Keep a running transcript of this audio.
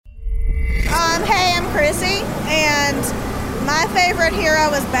My favorite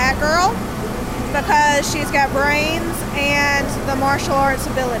hero is Batgirl because she's got brains and the martial arts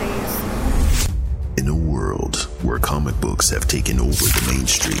abilities. In a world where comic books have taken over the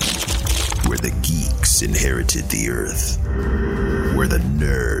mainstream, where the geeks inherited the earth, where the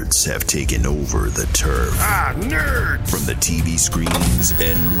nerds have taken over the turf. Nerds! From the TV screens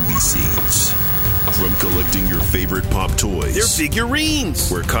and movie scenes. From collecting your favorite pop toys. They're figurines!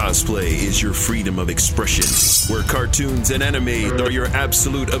 Where cosplay is your freedom of expression. Where cartoons and anime are your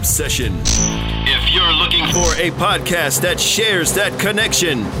absolute obsession. If you're looking for a podcast that shares that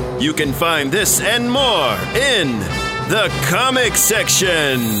connection, you can find this and more in the comic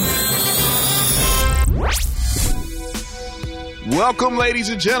section. Welcome, ladies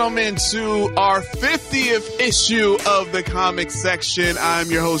and gentlemen, to our 50th issue of the comic section. I'm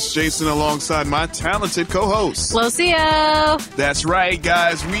your host, Jason, alongside my talented co-host, Lucio. That's right,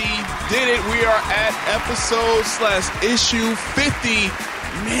 guys. We did it. We are at episode/issue 50.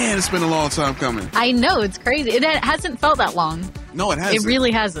 Man, it's been a long time coming. I know, it's crazy. It hasn't felt that long. No, it hasn't. It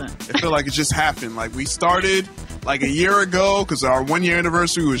really hasn't. I feel like it just happened. Like, we started like a year ago because our 1 year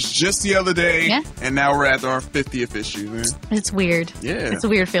anniversary was just the other day. Yeah. And now we're at our 50th issue, man. It's weird. Yeah. It's a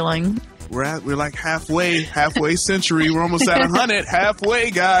weird feeling. We're like halfway century. We're almost at 100, halfway,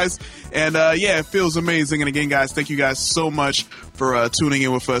 guys. And yeah, it feels amazing. And again, guys, thank you guys so much for tuning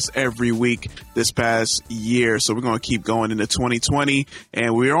in with us every week this past year. So we're going to keep going into 2020,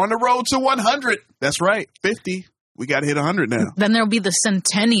 and we're on the road to 100. That's right, 50. We got to hit 100 now. Then there'll be the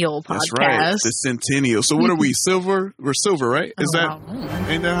Centennial podcast. That's right, the Centennial. So what are we, silver? We're silver, right? Is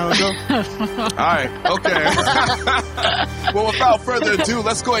ain't that how it goes? All right, okay. Well, without further ado,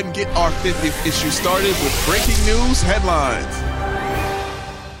 let's go ahead and get our 50th issue started with breaking news headlines.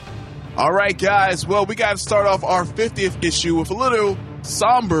 All right, guys. Well, we got to start off our 50th issue with a little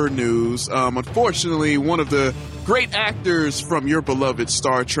somber news. Unfortunately, one of the great actors from your beloved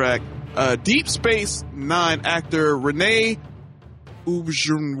Star Trek, Deep Space Nine actor René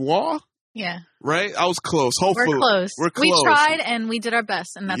Auberjonois. Yeah. Right? I was close. Hopefully. We're close. We tried and we did our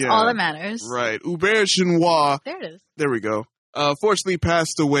best, and that's all that matters. Right. Auberjonois. There it is. There we go. Fortunately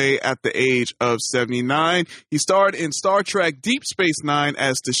passed away at the age of 79. He starred in Star Trek Deep Space Nine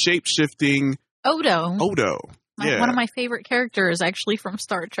as the shape-shifting Odo. Yeah. One of my favorite characters, actually, from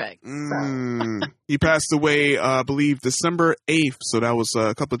Star Trek. So. He passed away, I believe, December 8th, so that was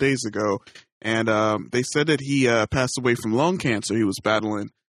a couple of days ago. And they said that he passed away from lung cancer. He was battling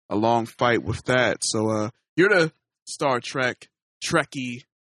a long fight with that. So you're the Star Trek Trekkie,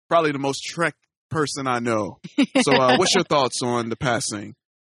 probably the most Trek person I know. So what's your thoughts on the passing?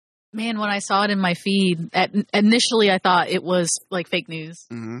 Man, when I saw it in my feed, initially I thought it was like fake news,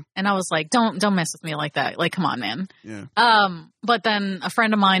 and I was like, "Don't mess with me like that! Like, come on, man." Yeah. But then a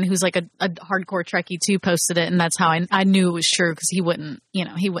friend of mine who's like a hardcore Trekkie too posted it, and that's how I knew it was true, because he wouldn't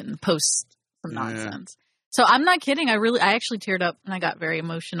post some nonsense. So I'm not kidding. I actually teared up and I got very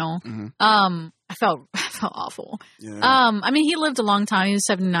emotional. I felt awful. Yeah. I mean, he lived a long time. He was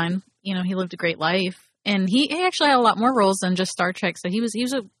 79. He lived a great life. And he actually had a lot more roles than just Star Trek. So he was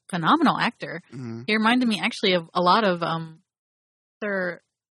a phenomenal actor. He reminded me actually of a lot of Sir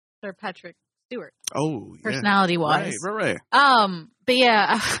Patrick Stewart. Oh, yeah. Personality-wise. Right. But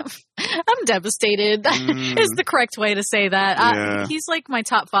yeah, I'm devastated. Is the correct way to say that. Yeah. He's like one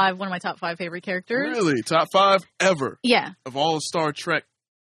of my top 5 favorite characters. Really? Top 5 ever? Yeah. Of all Star Trek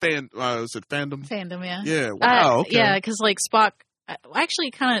is it fandom? Fandom, yeah. Yeah, wow, okay. Yeah, because like Spock,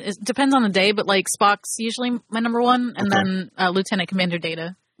 actually kind of depends on the day, but like Spock's usually my number one, and then Lieutenant Commander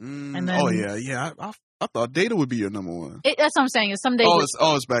Data. And then, I thought Data would be your number one. That's what I'm saying. Is some days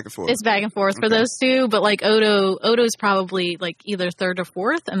it's back and forth. It's back and forth for those two, but like Odo's probably like either 3rd or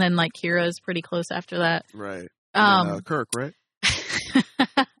 4th, and then like Kira's pretty close after that. Right. And Kirk, right?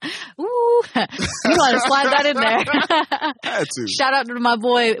 Ooh, you want to slide that in there? I had to. Shout out to my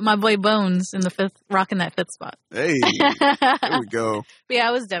boy Bones in the 5th, rocking that 5th spot. Hey, there we go. But yeah,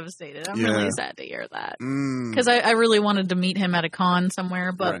 I was devastated. I'm really sad to hear that, because I really wanted to meet him at a con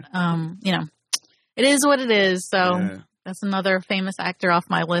somewhere, but it is what it is. So that's another famous actor off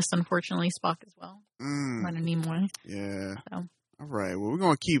my list. Unfortunately, Spock as well. Leonard Nimoy. Yeah. So. All right. Well, we're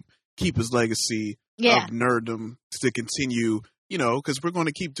gonna keep his legacy of nerddom to continue. Because we're going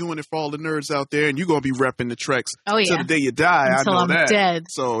to keep doing it for all the nerds out there, and you're going to be repping the Treks till the day you die. Until I know I'm that. Dead.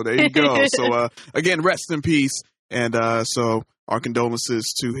 So there you go. So again, rest in peace, and so our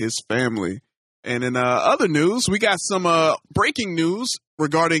condolences to his family. And in other news, we got some breaking news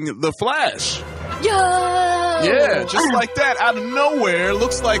regarding The Flash. Yeah, just like that, out of nowhere,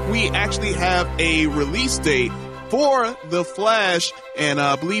 looks like we actually have a release date for The Flash, and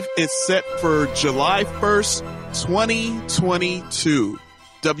I believe it's set for July 1st, 2022.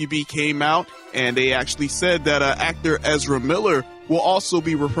 WB came out, and they actually said that actor Ezra Miller will also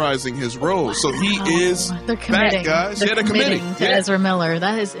be reprising his role. Wow. So he is back, guys. They're committing to Ezra Miller.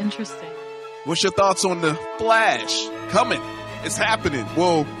 That is interesting. What's your thoughts on The Flash coming? It's happening.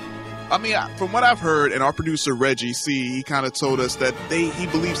 Well, I mean, from what I've heard, and our producer Reggie C, he kind of told us that he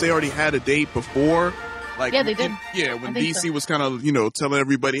believes they already had a date before. Like, yeah, they did. When DC was kind of, telling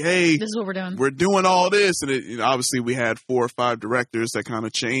everybody, hey, this is what we're doing. We're doing all this. And obviously we had 4 or 5 directors that kind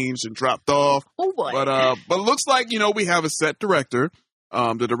of changed and dropped off. Oh, boy. But it looks like, we have a set director,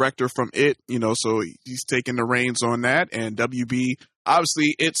 the director from It, so he's taking the reins on that. And WB,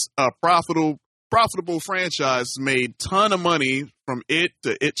 obviously, it's a profitable franchise, made ton of money from It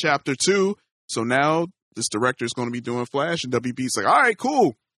to It Chapter 2. So now this director is going to be doing Flash, and WB's like, all right,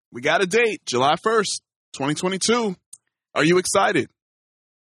 cool. We got a date, July 1st. 2022. Are you excited?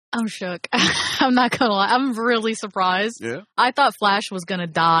 I'm shook. I'm not gonna lie. I'm really surprised. Yeah. I thought Flash was gonna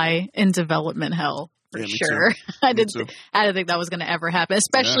die in development hell for sure. I didn't think that was gonna ever happen,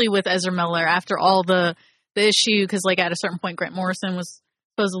 especially with Ezra Miller after all the issue. Because at a certain point, Grant Morrison was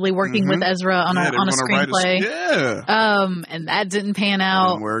supposedly working with Ezra on a screenplay. And that didn't pan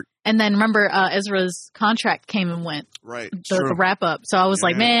out. Didn't work. And then remember, Ezra's contract came and went. Right. The wrap up. So I was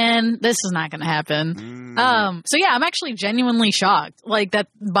like, man, this is not going to happen. So yeah, I'm actually genuinely shocked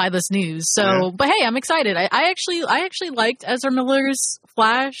by this news. So, but hey, I'm excited. I actually liked Ezra Miller's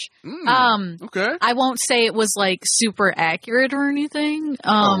Flash. Okay. I won't say it was super accurate or anything.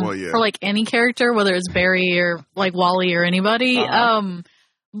 For any character, whether it's Barry or Wally or anybody.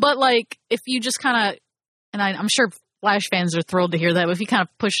 But if you just kind of, and I'm sure Flash fans are thrilled to hear that, but if you kind of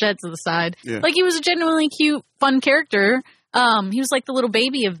push that to the side, he was a genuinely cute, fun character. He was the little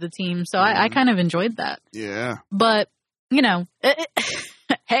baby of the team, so I kind of enjoyed that. Yeah. But,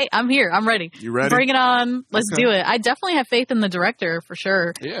 hey, I'm here. I'm ready. You ready? Bring it on. Let's do it. I definitely have faith in the director, for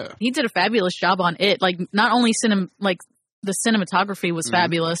sure. Yeah. He did a fabulous job on it. Not only the cinematography was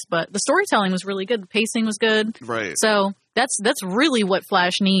fabulous, but the storytelling was really good. The pacing was good. Right. So that's really what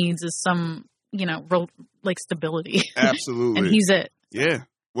Flash needs is some, real stability. Absolutely. And he's it. Yeah.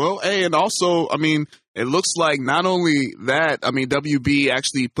 Well, hey, and also, it looks like not only that, WB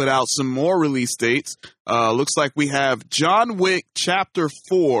actually put out some more release dates. Looks like we have John Wick Chapter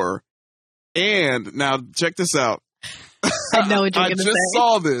 4. And now check this out. I know what you're going to say. I just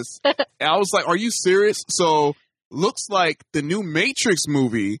saw this. And I was like, are you serious? So looks like the new Matrix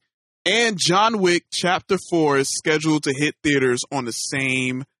movie and John Wick Chapter 4 is scheduled to hit theaters on the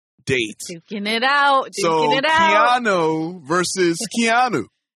same date. Duking it out. Keanu versus Keanu.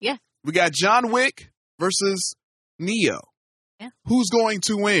 Yeah. We got John Wick versus Neo. Yeah. Who's going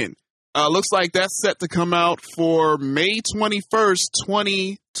to win? Looks like that's set to come out for May 21st,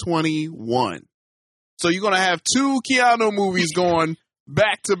 2021. So you're going to have 2 Keanu movies going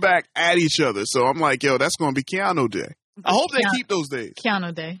back to back at each other. So I'm like, yo, that's going to be Keanu Day. I hope they keep those days.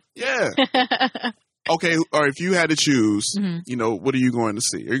 Keanu Day. Yeah. Okay, or if you had to choose, what are you going to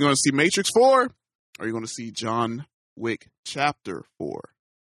see? Are you going to see Matrix 4? Or are you going to see John Wick Chapter 4?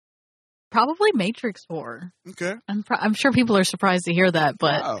 Probably Matrix 4. Okay. I'm sure people are surprised to hear that,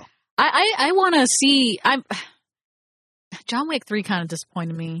 but wow. I want to see. John Wick 3 kind of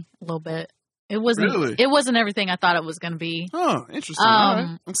disappointed me a little bit. It wasn't. Really? It wasn't everything I thought it was going to be. Oh, interesting. All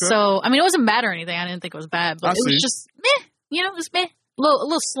right. Okay. So it wasn't bad or anything. I didn't think it was bad, but it was just meh. It was meh. A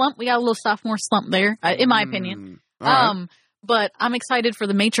little slump. We got a little sophomore slump there, in my opinion. Right. But I'm excited for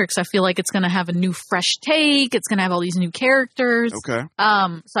the Matrix. I feel like it's going to have a new, fresh take. It's going to have all these new characters. Okay.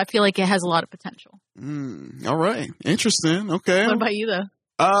 So I feel like it has a lot of potential. All right. Interesting. Okay. What about you, though?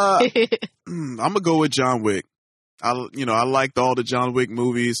 I'm gonna go with John Wick. I liked all the John Wick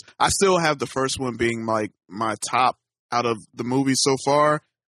movies. I still have the first one being my top out of the movies so far.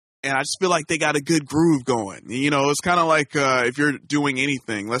 And I just feel like they got a good groove going. It's kind of like if you're doing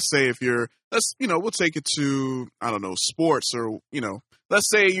anything. Let's say we'll take it to, I don't know, sports or,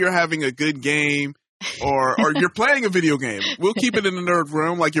 let's say you're having a good game or you're playing a video game. We'll keep it in the nerd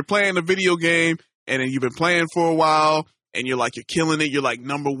realm. Like you're playing a video game and then you've been playing for a while and you're killing it. You're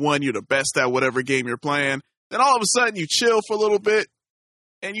number one. You're the best at whatever game you're playing. Then all of a sudden you chill for a little bit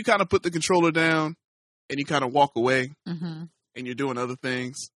and you kind of put the controller down and you kind of walk away and you're doing other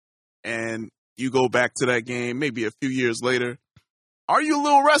things. And you go back to that game maybe a few years later. Are you a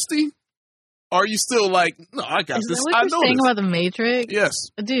little rusty? Or are you still no, I got this. What you're saying about the Matrix? Yes.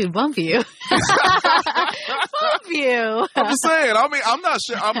 Dude, bump you. Bump you. I'm just saying. I'm not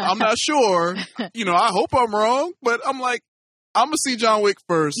sure. I'm not sure. I hope I'm wrong, but I'm going to see John Wick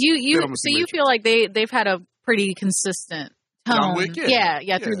first. You feel like they've had a pretty consistent John tone. Wick,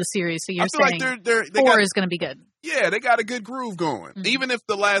 Yeah, through the series. So you're saying like 4 is going to be good. Yeah, they got a good groove going. Mm-hmm. Even if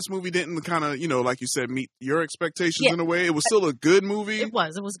the last movie didn't kind of, like you said, meet your expectations in a way, it was still a good movie. It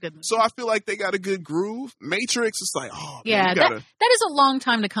was a good movie. So I feel like they got a good groove. Matrix is like, man, that is a long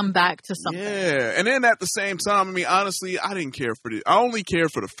time to come back to something. Yeah, and then at the same time, I mean, honestly, I didn't care for I only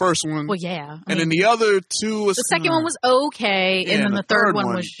cared for the first one. Well, yeah. And then the other two was... The second one was okay, and then the third one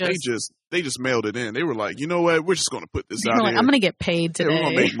was just... They just mailed it in. They were like, you know what? We're just going to put this out here. I'm going to get paid today. Yeah, we're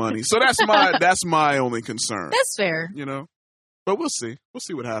going to make money. So that's my only concern. That's fair. But we'll see. We'll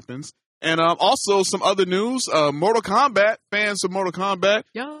see what happens. And also some other news. Mortal Kombat, fans of Mortal Kombat.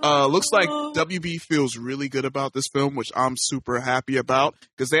 Looks like WB feels really good about this film, which I'm super happy about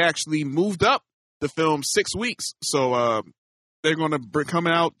because they actually moved up the film 6 weeks. So they're going to come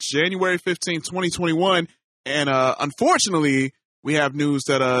out January 15, 2021. And unfortunately, we have news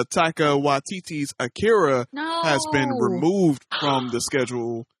that Taika Waititi's Akira has been removed from the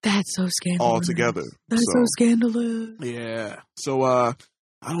schedule. That's so scandalous. Altogether. That's so scandalous. Yeah. So I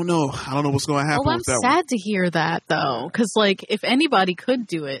don't know. I don't know what's going to happen with that one. I'm sad to hear that, though, because if anybody could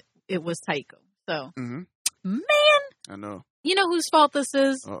do it, it was Taika. So, man. I know. You know whose fault this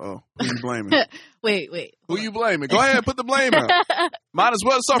is? Uh-oh. Who you blaming? Wait. Who you blaming? Go ahead, put the blame out. Might as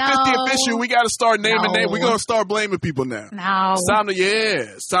well. It's our 50th issue. We got to start naming names. We're going to start blaming people now. No. It's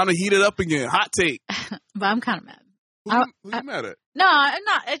time to heat it up again. Hot take. But I'm kind of mad. Who you mad at? No, I'm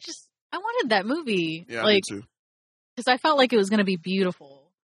not. I wanted that movie. Yeah, I did too. Because I felt like it was going to be beautiful.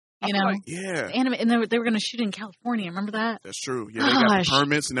 Yeah. Anime, and they were going to shoot it in California. Remember that? That's true. Yeah, they got the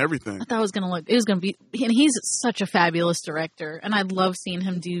permits and everything. I thought it was going to be, and he's such a fabulous director, and I love seeing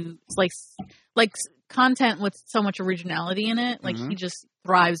him do like content with so much originality in it. Like he just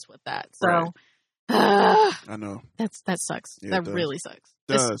thrives with that. So, I know that sucks. Yeah, that really sucks.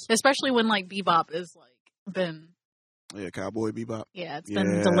 It does. Especially when Bebop is been. Yeah, Cowboy Bebop. Yeah, it's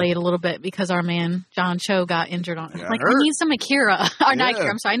been delayed a little bit because our man John Cho got injured on it. Yeah, we need some Akira. Or not Akira,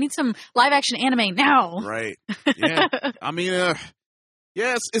 I'm sorry. I need some live action anime now. Right. Yeah. I mean,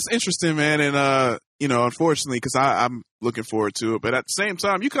 it's interesting, man. And, unfortunately, because I'm looking forward to it. But at the same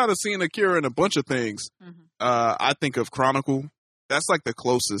time, you kind of seen Akira in a bunch of things. Mm-hmm. I think of Chronicle. That's like the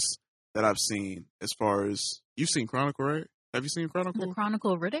closest that I've seen as far as... You've seen Chronicle, right? Have you seen Chronicle? The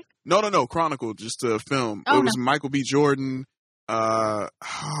Chronicle of Riddick? No. Chronicle, just a film. It was Michael B. Jordan. I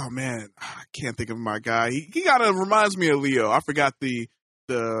can't think of my guy. He kind of reminds me of Leo. I forgot the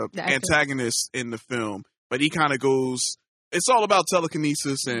antagonist in the film, but he kind of goes. It's all about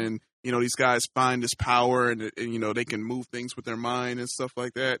telekinesis, and these guys find this power, and they can move things with their mind and stuff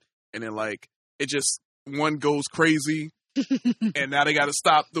like that. And then it just one goes crazy, and now they got to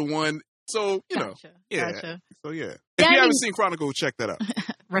stop the one. So Gotcha. So yeah. If you haven't seen Chronicle, check that out.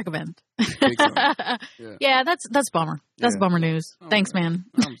 Recommend. Yeah, that's bummer. That's bummer news. Thanks, man.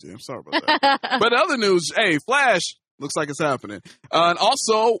 I'm sorry about that. But other news, hey, Flash looks like it's happening. And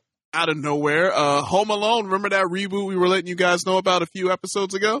also, out of nowhere, Home Alone. Remember that reboot we were letting you guys know about a few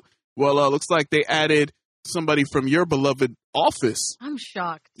episodes ago? Well, looks like they added somebody from your beloved Office. I'm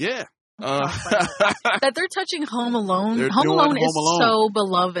shocked. Yeah. That they're touching Home Alone. Home Alone is so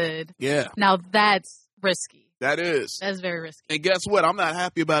beloved. Yeah. Now that's risky. That is. That's very risky. And guess what? I'm not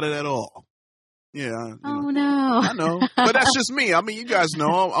happy about it at all. Yeah. No. I know. But that's just me. I mean, you guys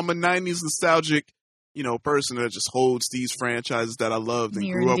know I'm a 90s nostalgic, person that just holds these franchises that I loved and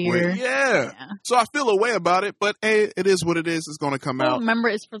grew up with. Yeah. So I feel a way about it, but hey, it is what it is. It's going to come out. Remember,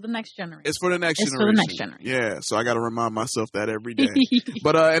 it's for the next generation. It's for the next generation. Yeah. So I got to remind myself that every day.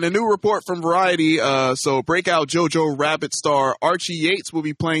 But in a new report from Variety, so breakout Jojo Rabbit star Archie Yates will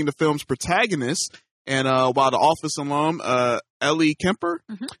be playing the film's protagonist. And while the Office alum Ellie Kemper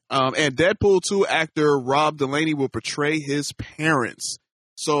and Deadpool 2 actor Rob Delaney will portray his parents.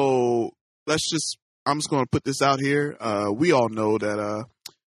 So I'm just going to put this out here. We all know that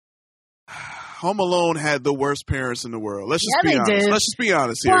Home Alone had the worst parents in the world. Let's just be honest. Did. Let's just be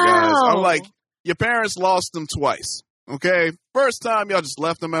honest here, guys. I'm like, your parents lost them twice. Okay, first time y'all just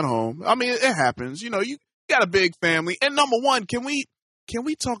left them at home. I mean, it happens. You got a big family. And number one, can we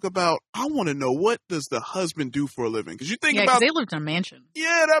talk about, I want to know, what does the husband do for a living? Because you think about... they lived in a mansion.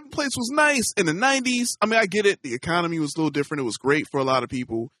 Yeah, that place was nice in the 90s. I mean, I get it. The economy was a little different. It was great for a lot of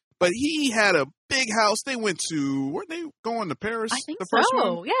people. But he had a big house. They went to... Weren't they going to Paris? I think the first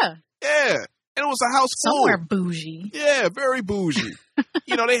one? Yeah. Yeah. And it was a house full. Somewhere bougie. Yeah, very bougie.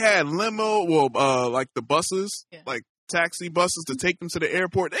 They had limo, like the buses, like taxi buses to take them to the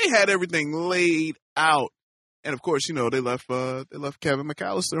airport. They had everything laid out. And of course, they left Kevin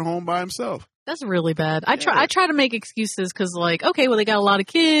McAllister home by himself. That's really bad. I try to make excuses because, like, okay, well, they got a lot of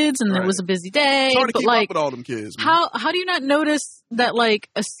kids and it was a busy day. It's hard to but keep like, up with all them kids. Man. How do you not notice that like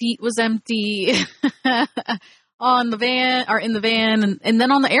a seat was empty on the van or in the van and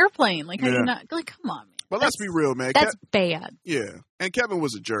then on the airplane? Like, how do you not? Like, come on, man. But let's be real, man. That's bad. Yeah, and Kevin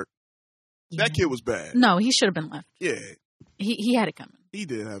was a jerk. Yeah. That kid was bad. No, he should have been left. Yeah, he had it coming. He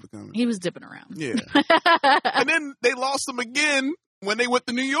did have it coming. He was dipping around. Yeah, and then they lost him again. When they went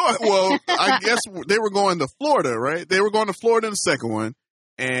to New York, well, I guess they were going to Florida, right? They were going to Florida in the second one,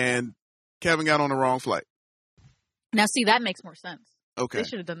 and Kevin got on the wrong flight. Now, see, that makes more sense. Okay. They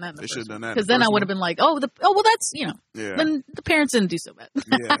should have done that in the They should have done that. Because then I would have been like, well, that's, yeah. Then the parents didn't do so bad.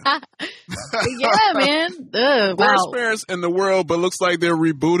 Yeah. Yeah, man. Wow. Worst parents in the world, but looks like they're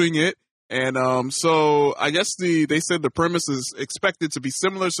rebooting it. And so I guess they said the premise is expected to be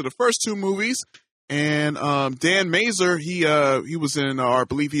similar to the first two movies. And Dan Mazer, he was in, I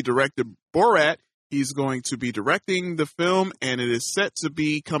believe he directed Borat. He's going to be directing the film, and it is set to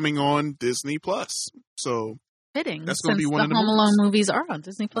be coming on Disney Plus. So fitting. That's going to be one of the Home Alone movies are on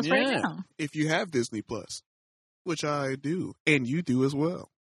Disney Plus right now. If you have Disney Plus, which I do, and you do as well.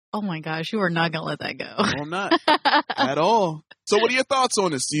 Oh my gosh, you are not going to let that go. No, I'm not at all. So, what are your thoughts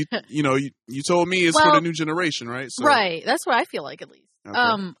on this? You told me it's for the new generation, right? So, right. That's what I feel like, at least.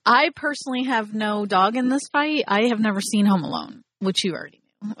 Okay. I personally have no dog in this fight. I have never seen Home Alone, which you already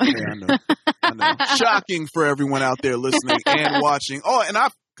knew. Yeah, I know. Shocking for everyone out there listening and watching. Oh, and I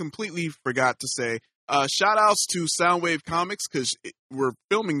completely forgot to say, shout outs to Soundwave Comics, because we're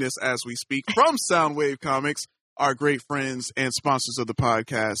filming this as we speak from Soundwave Comics, our great friends and sponsors of the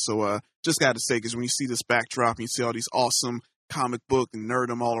podcast. So just got to say, because when you see this backdrop and you see all these awesome comic book and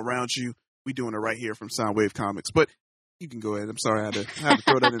nerdom all around you, we doing it right here from Soundwave Comics. But you can go ahead. I'm sorry I had to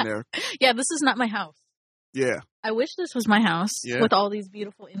throw that in there. Yeah, this is not my house. Yeah. I wish this was my house with all these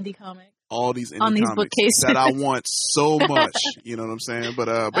beautiful indie comics. All these indie on these comics bookcases that I want so much. You know what I'm saying? But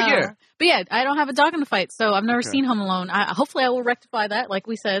yeah. But yeah, I don't have a dog in the fight, so I've never seen Home Alone. Hopefully I will rectify that. Like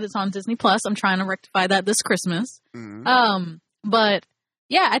we said, it's on Disney Plus. I'm trying to rectify that this Christmas. Mm-hmm. But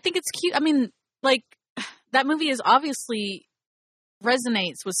yeah, I think it's cute. I mean, like, that movie is obviously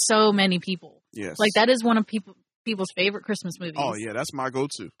resonates with so many people. Yes. Like, that is one of people's favorite Christmas movies. Oh yeah, that's my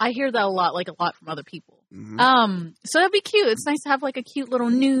go-to. I hear that a lot from other people. Mm-hmm. So that'd be cute. It's nice to have like a cute little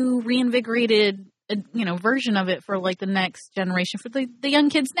new reinvigorated, version of it for like the next generation, for the young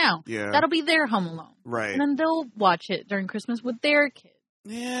kids now. Yeah. That'll be their Home Alone. Right. And then they'll watch it during Christmas with their kids.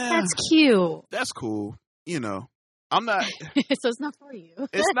 Yeah. That's cute. That's cool. I'm not. So it's not for you.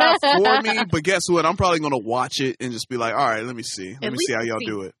 It's not for me, but guess what? I'm probably going to watch it and just be like, all right, let me see. Let me see how y'all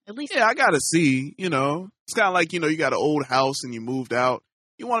do it. At least. Yeah, I got to see, It's kind of like, you got an old house and you moved out.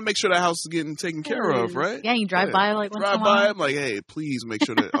 You want to make sure that house is getting taken care of, right? Yeah, you drive by like once in a while. Drive by, I'm like, hey, please make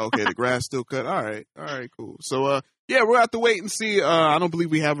sure that, okay, the grass still cut. All right, cool. So, yeah, we'll have to wait and see. I don't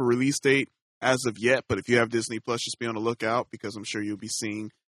believe we have a release date as of yet, but if you have Disney Plus, just be on the lookout, because I'm sure you'll be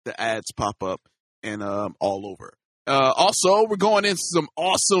seeing the ads pop up and all over. Also, we're going into some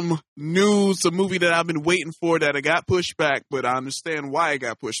awesome news, a movie that I've been waiting for that I got pushed back, but I understand why it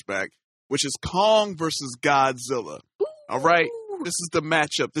got pushed back, which is Kong versus Godzilla. Ooh. All right? This is the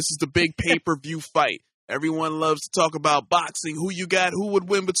matchup. This is the big pay-per-view fight. Everyone loves to talk about boxing, who you got, who would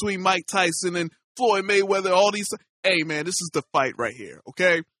win between Mike Tyson and Floyd Mayweather, all these. Hey, man, this is the fight right here,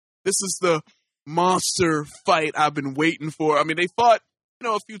 okay? This is the monster fight I've been waiting for. I mean, they fought,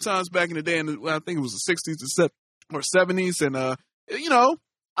 a few times back in the day, and I think it was the 60s or 70s, and,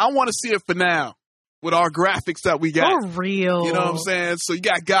 I want to see it for now with our graphics that we got. For real. You know what I'm saying? So you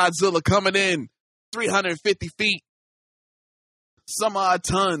got Godzilla coming in 350 feet, some odd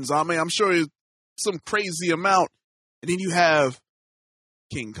tons. I mean, I'm sure it's some crazy amount. And then you have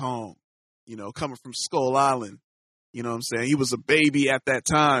King Kong, coming from Skull Island. You know what I'm saying? He was a baby at that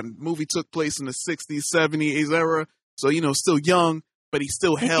time. The movie took place in the 60s, 70s era. So, still young, but he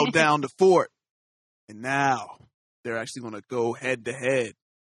still held down the fort. And now they're actually going to go head to head.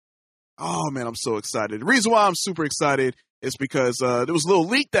 Oh, man, I'm so excited. The reason why I'm super excited is because there was a little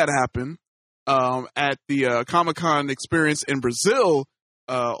leak that happened at the Comic-Con experience in Brazil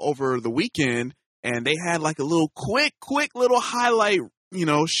over the weekend. And they had like a little quick little highlight,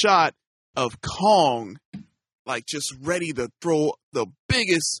 shot of Kong, like just ready to throw the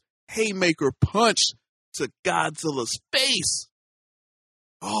biggest haymaker punch to Godzilla's face.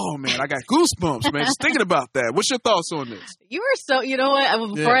 Oh, man, I got goosebumps, man, just thinking about that. What's your thoughts on this? You were so, you know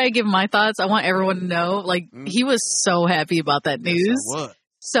what? Before I give my thoughts, I want everyone to know, like, he was so happy about that news. Yes, I was.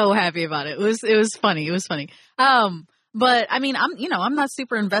 So happy about it. It was funny. It was funny. But I mean, I'm not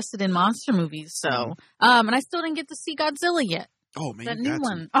super invested in monster movies, so, and I still didn't get to see Godzilla yet. Oh man, that you new got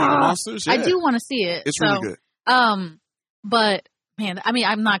one. to. King of Monsters. Yeah. I do want to see it. It's really good. But man, I mean,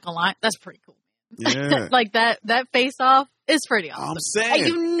 I'm not gonna lie, that's pretty cool. Yeah. Like that Face Off is pretty awesome. I'm saying,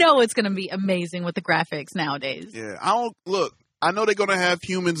 you know, it's gonna be amazing with the graphics nowadays. Yeah, I know they're gonna have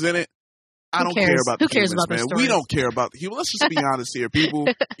humans in it. I don't care about the humans, man. We don't care about the humans. Let's just be honest here, people.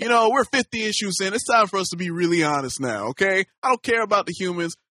 You know, we're 50 issues in. It's time for us to be really honest now, okay? I don't care about the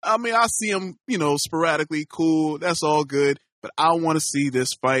humans. I mean, I see them, you know, sporadically. Cool. That's all good. But I want to see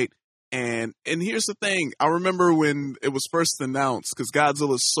this fight. And here's the thing. I remember when it was first announced, because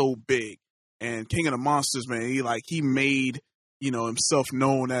Godzilla's so big. And King of the Monsters, man, he made, you know, himself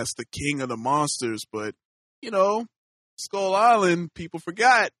known as the King of the Monsters. But, you know, Skull Island, people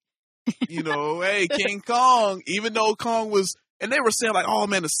forgot. You know, hey, King Kong, even though Kong was, and they were saying like, oh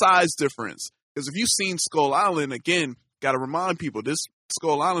man, the size difference. Because if you've seen Skull Island, again, got to remind people, this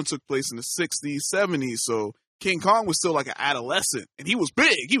Skull Island took place in the 60s, 70s. So King Kong was still like an adolescent and he was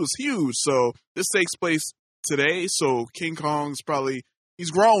big, he was huge. So this takes place today. So King Kong's he's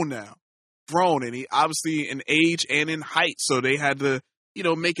grown now, and he obviously in age and in height. So they had to, you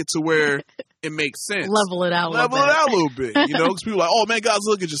know, make it to where it makes sense. Level it out a little bit, you know, because people are like, oh man,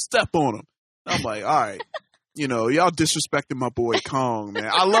 Godzilla could just step on him. I'm like, all right, you know, y'all disrespecting my boy Kong, man.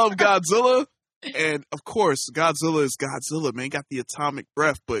 I love Godzilla, and of course, Godzilla is Godzilla, man. He got the atomic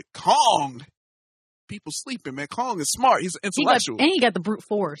breath, but Kong, people sleeping, man. Kong is smart. He's intellectual. And he got the brute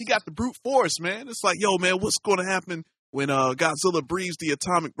force. He got the brute force, man. It's like, yo, man, what's going to happen when Godzilla breathes the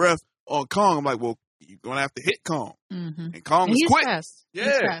atomic breath on Kong? I'm like, well, you're going to have to hit Kong. Mm-hmm. And Kong is quick. Fast.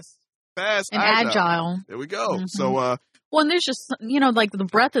 Yeah. He's fast and agile. There we go. Mm-hmm. So, well, and there's just, you know, like the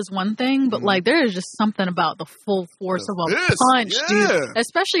breath is one thing, but like there is just something about the full force of a punch, dude.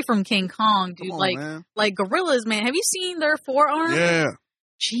 Especially from King Kong, dude. Like gorillas, man. Have you seen their forearm? Yeah.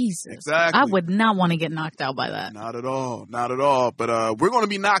 Jesus. Exactly. I would not want to get knocked out by that. Not at all. Not at all. But we're going to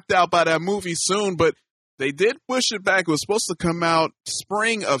be knocked out by that movie soon. But they did push it back. It was supposed to come out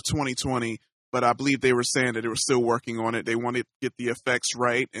spring of 2020. But I believe they were saying that they were still working on it. They wanted to get the effects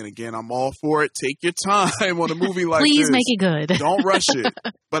right. And again, I'm all for it. Take your time on a movie like this. Please make it good. Don't rush it.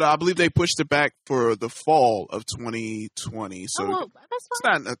 But I believe they pushed it back for the fall of 2020. So that's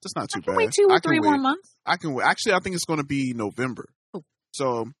fine. That's not too bad. Wait 2 or 3 more months. I can wait. Actually, I think it's going to be November. Ooh.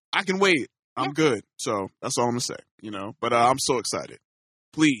 So I can wait. I'm good. So that's all I'm going to say, you know. But I'm so excited.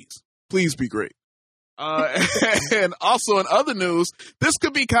 Please be great. And also in other news, this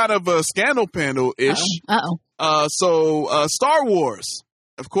could be kind of a scandal panel-ish. So Star Wars,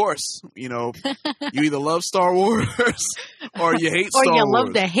 of course, you know, you either love Star Wars or you hate Star Wars. Or you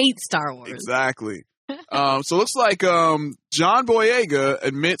love to hate Star Wars. Exactly. So it looks like John Boyega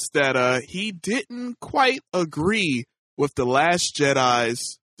admits that he didn't quite agree with the Last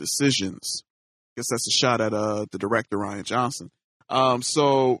Jedi's decisions. I guess that's a shot at the director, Rian Johnson.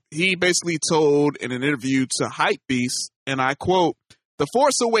 So he basically told in an interview to Hypebeast, and I quote, "The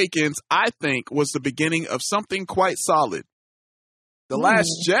Force Awakens, I think, was the beginning of something quite solid. The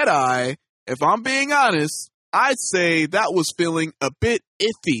Last Jedi, if I'm being honest, I'd say that was feeling a bit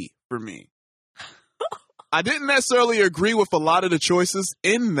iffy for me. I didn't necessarily agree with a lot of the choices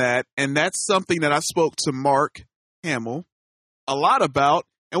in that, and that's something that I spoke to Mark Hamill a lot about,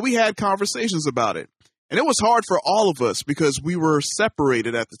 and we had conversations about it. And it was hard for all of us because we were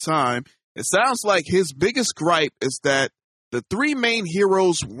separated at the time. It sounds like his biggest gripe is that the 3 main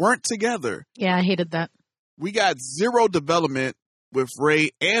heroes weren't together. Yeah, I hated that. We got 0 development with Rey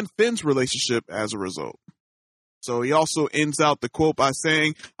and Finn's relationship as a result." So he also ends out the quote by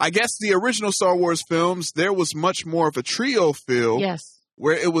saying, "I guess the original Star Wars films, there was much more of a trio feel. Yes.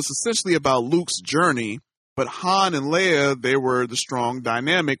 Where it was essentially about Luke's journey, but Han and Leia, they were the strong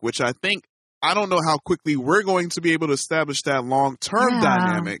dynamic, which I don't know how quickly we're going to be able to establish that long-term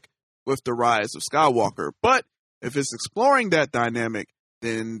dynamic with the rise of Skywalker. But if it's exploring that dynamic,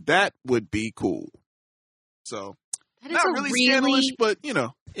 then that would be cool." So, not really scandalous, but, you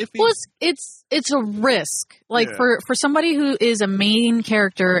know. Well, it's a risk. Like, for somebody who is a main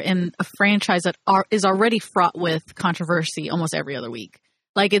character in a franchise that is already fraught with controversy almost every other week.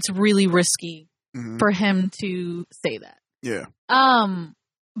 Like, it's really risky for him to say that. Yeah.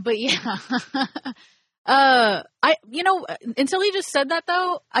 But yeah, until he just said that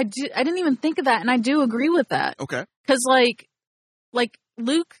though, I didn't even think of that, and I do agree with that. Okay. Because like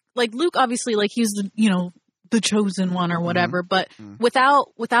Luke, obviously, like he's the chosen one or whatever, but without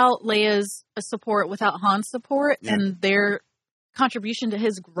Leia's support, without Han's support, and their contribution to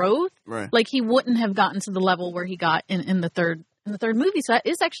his growth, like he wouldn't have gotten to the level where he got in the third movie. So that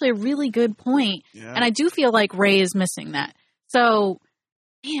is actually a really good point, and I do feel like Rey is missing that. So.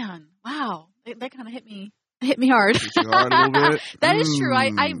 Man, wow. That kind of hit me hit me hard. Hit you hard a little bit? That is true.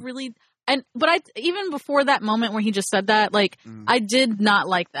 I really, but even before that moment where he just said that, like, I did not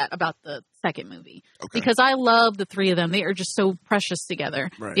like that about the second movie. Okay. Because I love the three of them. They are just so precious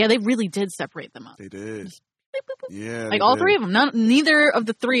together. Right. Yeah, they really did separate them up. They did. Yeah, like all three of them. Neither of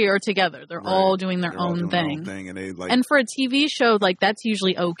the three are together. They're all doing their own thing. And for a TV show, like, that's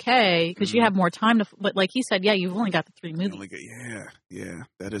usually okay because you have more time to. But like he said, yeah, you've only got the three movies. Yeah,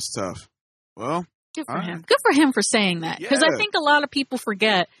 that is tough. Well, good for him. Good for him for saying that because I think a lot of people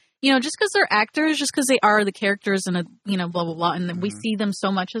forget. You know, just because they're actors, just because they are the characters and blah blah blah, and then we see them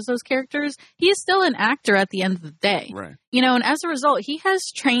so much as those characters, he is still an actor at the end of the day. Right. You know, and as a result, he has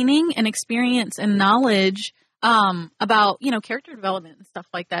training and experience and knowledge about, character development and stuff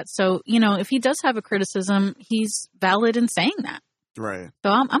like that. So, if he does have a criticism, he's valid in saying that. Right.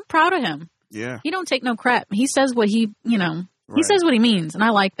 So I'm proud of him. Yeah. He don't take no crap. He says what he says what he means. And I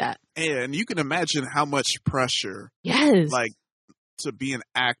like that. And you can imagine how much pressure. Yes. Like to be an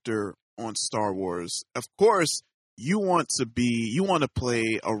actor on Star Wars. Of course, you want to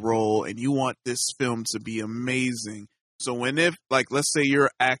play a role and you want this film to be amazing. So let's say you're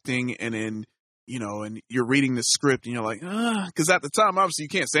acting and then and you're reading the script and you're like, because at the time, obviously, you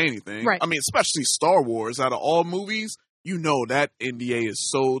can't say anything. Right. I mean, especially Star Wars, out of all movies, that NDA is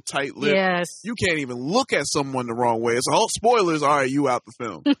so tight-lipped. Yes. You can't even look at someone the wrong way. It's all spoilers. All right, you out the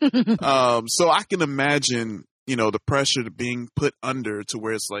film. So I can imagine, the pressure to being put under to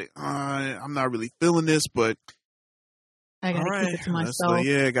where it's like, I'm not really feeling this, but I gotta keep it to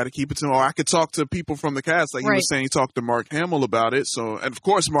myself. Gotta keep it to. Or I could talk to people from the cast, like he was saying. He talked to Mark Hamill about it. So, and of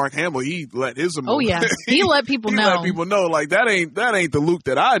course, Mark Hamill, he let his emotion. Oh yeah, he let people know. Let people know, like that ain't the Luke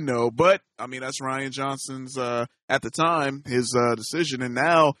that I know. But I mean, that's Rian Johnson's at the time his decision, and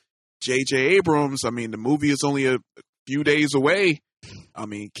now J.J. Abrams. I mean, the movie is only a few days away. I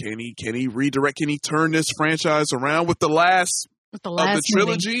mean, can he redirect? Can he turn this franchise around with the last of the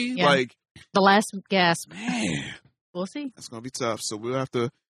trilogy? Yeah. Like the last gasp, man. We'll see. It's gonna be tough, so we'll have to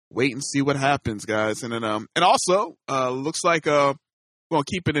wait and see what happens, guys. And then, and also, looks like we're gonna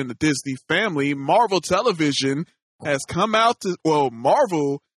keep it in the Disney family. Marvel Television has come out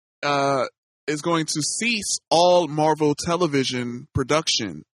Marvel is going to cease all Marvel Television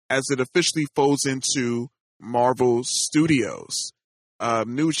production as it officially folds into Marvel Studios.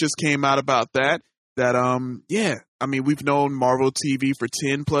 News just came out about that. I mean, we've known Marvel TV for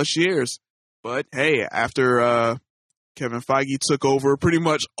 10 plus years, but hey, after Kevin Feige took over pretty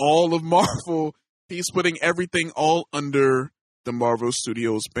much all of Marvel, he's putting everything all under the Marvel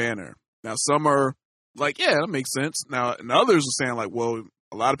Studios banner. Now, some are like, yeah, that makes sense. Now, and others are saying like, well,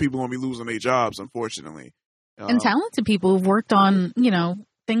 a lot of people are going to be losing their jobs, unfortunately. And talented people who've worked on,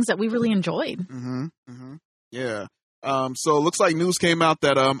 things that we really enjoyed. Yeah. So it looks like news came out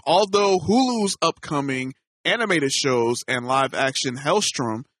that although Hulu's upcoming animated shows and live action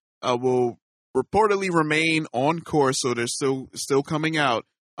Hellstrom will reportedly remain on course, so they're still coming out.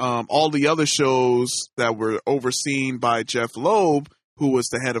 All the other shows that were overseen by Jeff Loeb, who was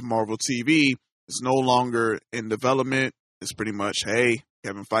the head of Marvel TV, is no longer in development. It's pretty much, hey,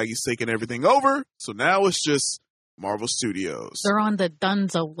 Kevin Feige's taking everything over, so now it's just Marvel Studios. They're on the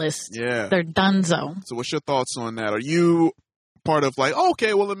Dunzo list. Yeah. They're Dunzo. So what's your thoughts on that? Are you part of like,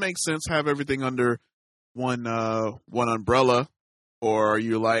 okay, well, it makes sense, have everything under one umbrella? Or are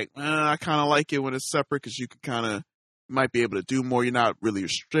you like, I kind of like it when it's separate because you might be able to do more. You're not really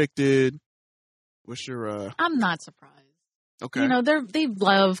restricted. What's your? I'm not surprised. Okay. They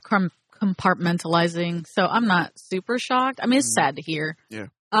love compartmentalizing, so I'm not super shocked. I mean, it's sad to hear. Yeah.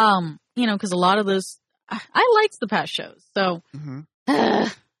 Because a lot of those, I liked the past shows. So,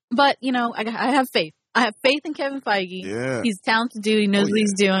 but I have faith. I have faith in Kevin Feige. Yeah. He's a talented dude. He knows what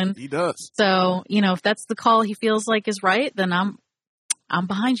he's doing. He does. So, if that's the call he feels like is right, then I'm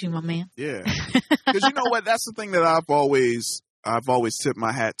behind you, my man. Yeah. Because you know what? That's the thing that I've always tipped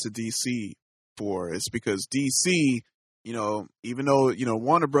my hat to DC for. It's because DC, even though,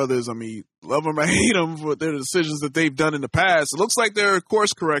 Warner Brothers, I mean, love them or hate them for their decisions that they've done in the past, it looks like they're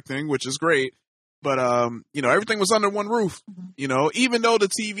course correcting, which is great. But, everything was under one roof, even though the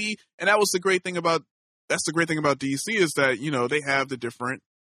TV, and that's the great thing about DC is that, they have the different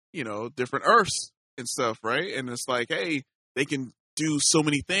Earths and stuff, right? And it's like, hey, they can do so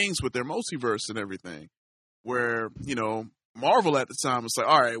many things with their multiverse and everything, where Marvel at the time was like,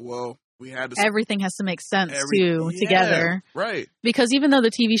 all right, well, we had to everything has to make sense together, right? Because even though the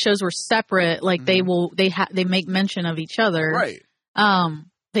TV shows were separate, like they make mention of each other, right?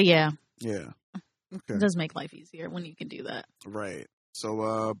 But yeah, okay, it does make life easier when you can do that, right?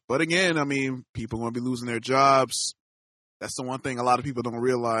 So, but again, I mean, people are going to be losing their jobs. That's the one thing a lot of people don't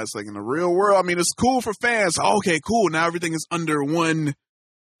realize. Like in the real world, I mean, it's cool for fans. Okay, cool. Now everything is under one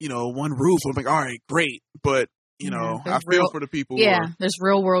roof. I'm like, all right, great. But I feel for the people. Yeah, there's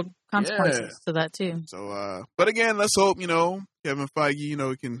real world consequences to that too. So, but again, let's hope Kevin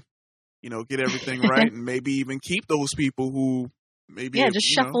Feige, can get everything right and maybe even keep those people who maybe just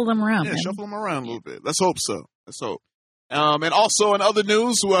shuffle them around. Yeah, shuffle them around a little bit. Let's hope so. Let's hope. And also in other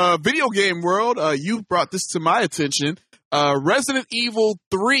news, video game world, you brought this to my attention. Resident Evil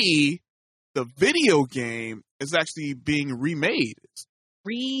 3, the video game, is actually being remade.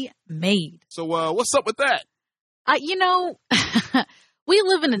 So what's up with that? We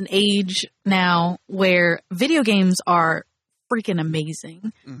live in an age now where video games are freaking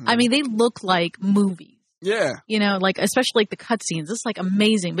amazing. Mm-hmm. I mean, they look like movies. Yeah. Especially like the cutscenes, it's like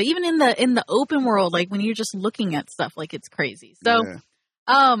amazing. But even in the open world, like when you're just looking at stuff, like it's crazy. So,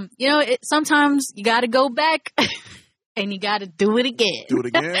 sometimes you got to go back and you got to do it again.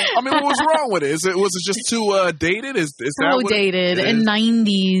 I mean, what was wrong with it? Was it just too dated? Is that dated and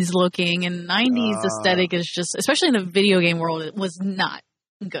 90s looking, and 90s aesthetic is just, especially in the video game world, it was not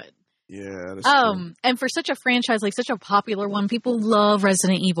good. Yeah, that's true. And for such a franchise, like such a popular one, people love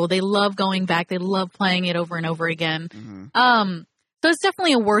Resident Evil. They love going back. They love playing it over and over again. Mm-hmm. So it's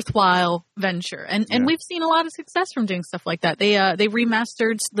definitely a worthwhile venture. And we've seen a lot of success from doing stuff like that. They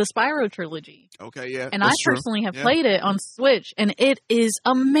remastered the Spyro trilogy. Okay, yeah. And I personally have played it on Switch, and it is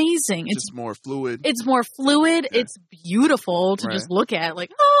amazing. It's just more fluid. It's more fluid. Yeah. It's beautiful to just look at.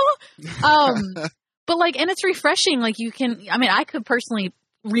 Like, but and it's refreshing. Like I could personally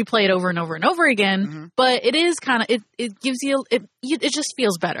replay it over and over and over again, but it is kind of it gives you it just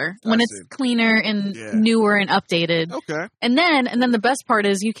feels better when it's cleaner and newer and updated. Okay. And then the best part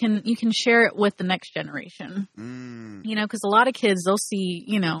is you can share it with the next generation. Because a lot of kids, they'll see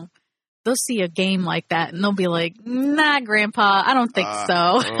a game like that and they'll be like, nah, grandpa, I don't think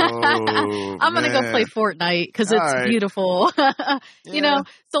so. I'm gonna go play Fortnite because it's beautiful.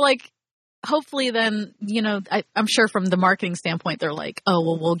 So like hopefully then, I'm sure from the marketing standpoint, they're like, oh,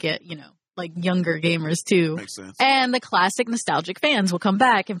 well, we'll get, like younger gamers too. Makes sense. And the classic nostalgic fans will come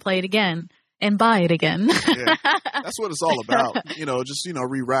back and play it again and buy it again. Yeah. That's what it's all about. Just,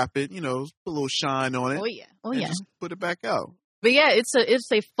 rewrap it, put a little shine on it. Oh, yeah. Just put it back out. But yeah, it's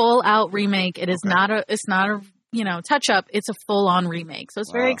a full out remake. It is not a touch up. It's a full on remake. So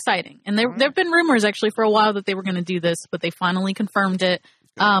it's very exciting. And there've been rumors actually for a while that they were going to do this, but they finally confirmed it.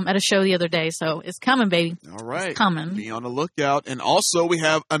 At a show the other day, so it's coming, baby. All right, it's coming. Be on the lookout. And also, we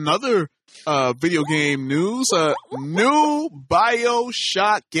have another video game news. New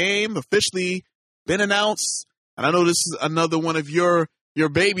Bioshock game officially been announced. And I know this is another one of your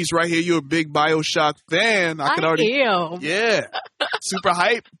babies right here. You're a big Bioshock fan. I am. Yeah, super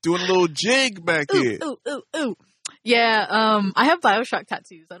hype. Doing a little jig back here. Ooh. Yeah. I have Bioshock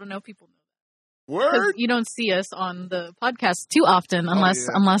tattoos. I don't know if people know. Word? You don't see us on the podcast too often unless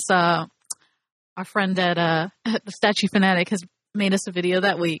our friend at the Statue Fanatic has made us a video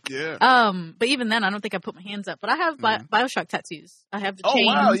that week. Yeah. But even then, I don't think I put my hands up. But I have Bioshock tattoos. I have the chain.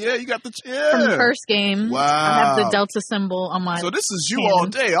 Oh wow! Yeah, you got the from the first game. Wow. I have the Delta symbol on my. So this is you hand. all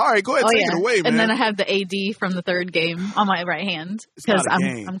day. All right, go ahead, take it away, man. And then I have the AD from the third game on my right hand because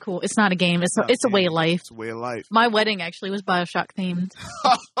I'm cool. It's not a game. It's a way of life. It's a way of life. My wedding actually was Bioshock themed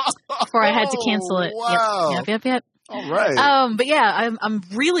before I had to cancel it. Wow. Yep. All right. But yeah, I'm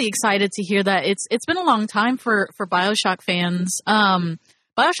really excited to hear that. It's been a long time for Bioshock fans.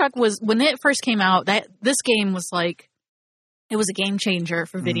 Bioshock was, when it first came out, this game was like, it was a game changer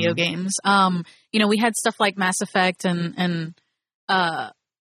for video games. We had stuff like Mass Effect and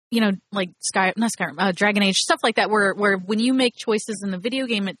like Dragon Age, stuff like that, where when you make choices in the video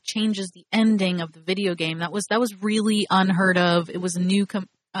game, it changes the ending of the video game. That was really unheard of. It was a new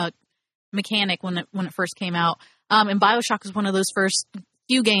mechanic when it first came out. And Bioshock was one of those first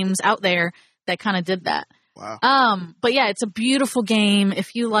few games out there that kind of did that. Wow. But yeah, it's a beautiful game.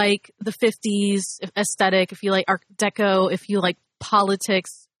 If you like the 50s aesthetic, if you like Art Deco, if you like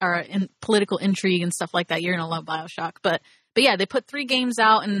politics or political intrigue and stuff like that, you're going to love Bioshock. But yeah, they put 3 games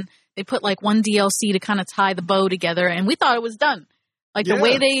out and they put like one DLC to kind of tie the bow together. And we thought it was done. Like the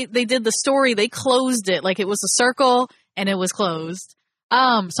way they did the story, they closed it. Like it was a circle and it was closed.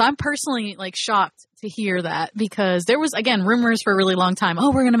 So I'm personally like shocked to hear that because there was, again, rumors for a really long time.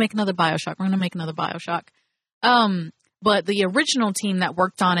 Oh, we're going to make another Bioshock. We're going to make another Bioshock. But the original team that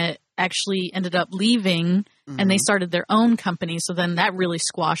worked on it actually ended up leaving and they started their own company. So then that really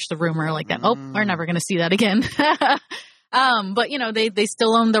squashed the rumor like that. Oh, we're never going to see that again. But they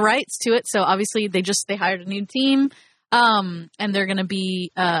still own the rights to it. So obviously they hired a new team. And they're going to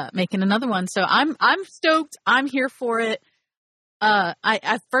be, making another one. So I'm stoked. I'm here for it.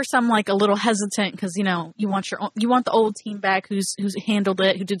 at first I'm like a little hesitant because you want the old team back who's handled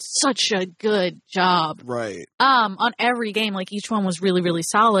it, who did such a good job, right? On every game, like each one was really, really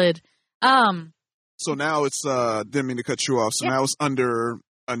solid. So now it's didn't mean to cut you off. So now it's under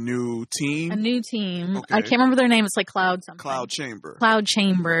a new team. Okay. I can't remember their name. It's like Cloud something. Cloud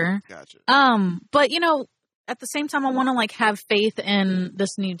Chamber. Gotcha. But at the same time, I want to like have faith in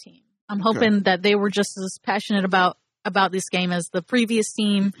this new team. I'm hoping that they were just as passionate about this game as the previous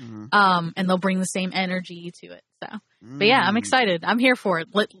team, and they'll bring the same energy to it. So, but yeah, I'm excited. I'm here for it.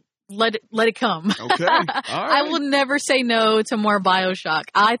 Let it come. Okay, all right. I will never say no to more Bioshock.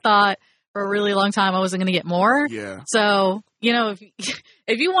 I thought for a really long time I wasn't going to get more. Yeah. So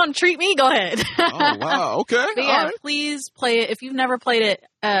if you want to treat me, go ahead. Oh wow. Okay. But yeah, please play it. If you've never played it,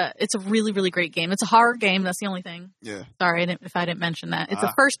 it's a really, really great game. It's a horror game. That's the only thing. Yeah. Sorry if I didn't mention that. It's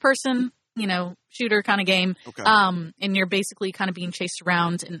a first person, shooter kind of game. Okay. And you're basically kind of being chased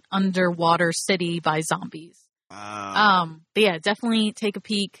around an underwater city by zombies. Wow. But yeah, definitely take a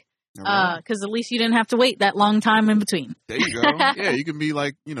peek. Because at least you didn't have to wait that long time in between. There you go. Yeah, you can be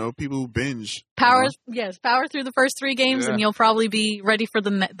like, people who binge. Power through the first 3 games, and you'll probably be ready for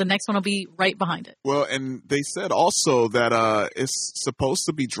the next one will be right behind it. Well, and they said also that it's supposed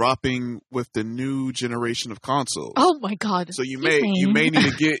to be dropping with the new generation of consoles. Oh my God! So you may need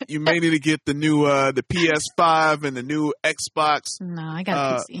to get the new the PS5 and the new Xbox. No, I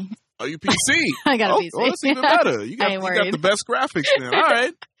got a PC. Oh, you PC? I got a PC. Oh, that's even better. You got the best graphics then. All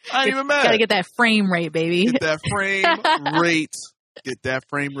right. I ain't even mad. Gotta get that frame rate, baby. Get that frame rate. Get that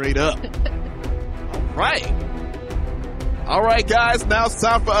frame rate up. All right, guys. Now it's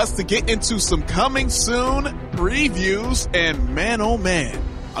time for us to get into some coming soon previews. And man, oh man.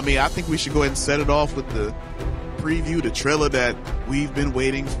 I mean, I think we should go ahead and set it off with the preview, the trailer that we've been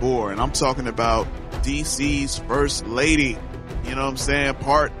waiting for. And I'm talking about DC's First Lady. You know what I'm saying?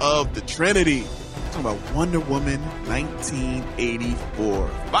 Part of the Trinity. I'm talking about Wonder Woman 1984.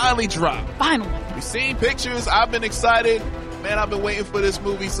 Finally dropped. Finally. We've seen pictures. I've been excited. Man, I've been waiting for this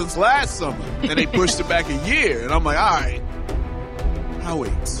movie since last summer. And they pushed it back a year. And I'm like, all right, I'll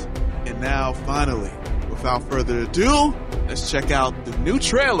wait. And now, finally, without further ado, let's check out the new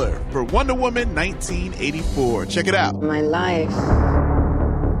trailer for Wonder Woman 1984. Check it out. My life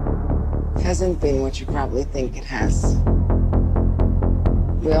hasn't been what you probably think it has.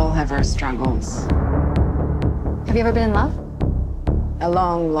 We all have our struggles. Have you ever been in love? A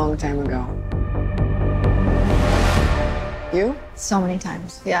long, long time ago. You? So many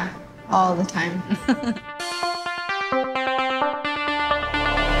times. Yeah, all the time.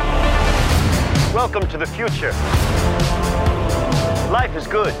 Welcome to the future. Life is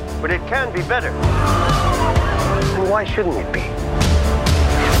good, but it can be better. And why shouldn't it be?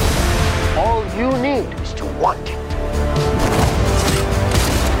 All you need is to want it.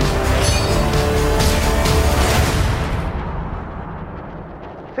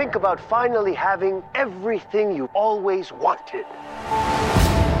 Think about finally having everything you always wanted.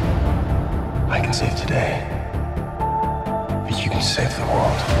 I can save today, but you can save the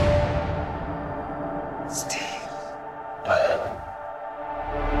world. Steve. Diana.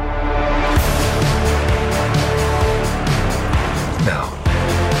 Now,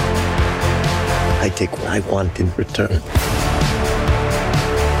 I take what I want in return.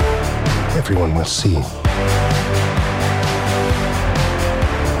 Everyone will see.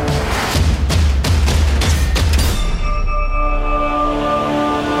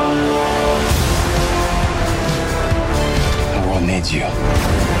 You.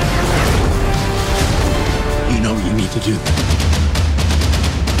 You know what you need to do.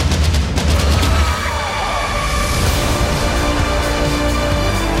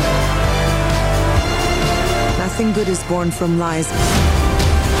 Nothing good is born from lies.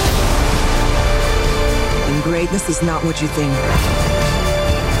 And greatness is not what you think.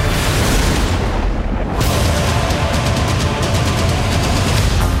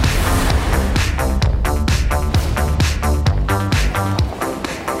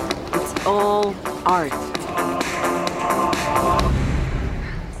 Art.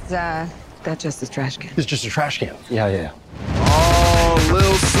 Is that just a trash can? It's just a trash can. Yeah. Oh,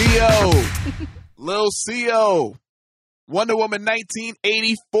 Lil Xio. Lil Xio. Wonder Woman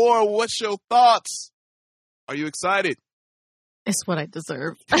 1984. What's your thoughts? Are you excited? It's what I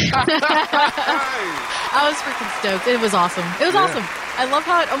deserve. I was freaking stoked. It was awesome. Awesome. I love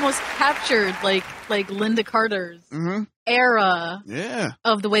how it almost captured like Linda Carter's era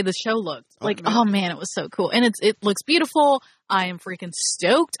of the way the show looked. Oh man, it was so cool. And it looks beautiful. I am freaking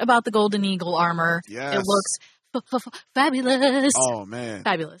stoked about the Golden Eagle armor. Yes. It looks fabulous. Oh man,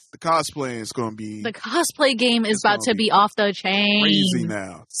 fabulous. The cosplay is going to be. The cosplay game is about to be off the chain. Crazy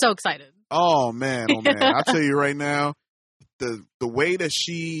now. So excited. Oh man. I'll tell you right now, the way that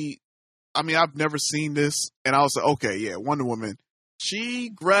I've never seen this, and I was like, okay, yeah, Wonder Woman. She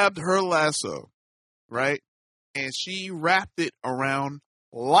grabbed her lasso, right, and she wrapped it around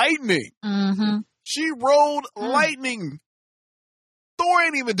lightning. Mm-hmm. She rolled lightning. Thor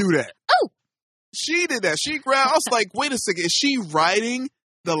ain't even do that. Oh, she did that. She grabbed. I was like, wait a second, is she riding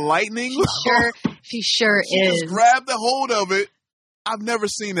the lightning? She sure she is. Just grabbed the hold of it. I've never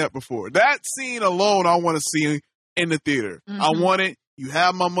seen that before. That scene alone, I want to see in the theater. Mm-hmm. I want it. You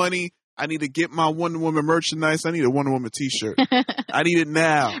have my money. I need to get my Wonder Woman merchandise. I need a Wonder Woman t-shirt. I need it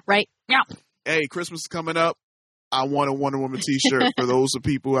now. Right. Yeah. Hey, Christmas is coming up. I want a Wonder Woman t-shirt. For those of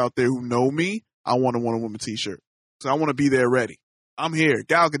people out there who know me, I want a Wonder Woman t-shirt. So I want to be there ready. I'm here.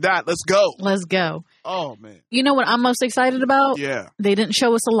 Gal Gadot, let's go. Let's go. Oh, man. You know what I'm most excited about? Yeah. They didn't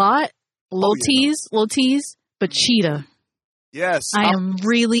show us a lot. Little tease, but Cheetah. Yes. I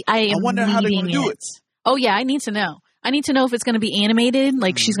wonder how they're going to do it. Oh, yeah. I need to know. I need to know if it's going to be animated,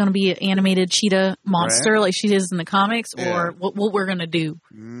 like she's going to be an animated cheetah monster like she is in the comics, or what we're going to do,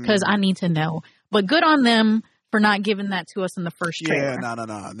 because I need to know. But good on them for not giving that to us in the first trailer. Yeah, no,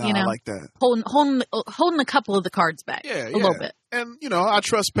 you know? I like that. Holding a couple of the cards back a little bit. And, I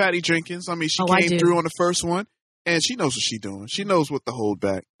trust Patty Jenkins. I mean, she came through on the first one, and she knows what she's doing. She knows what to hold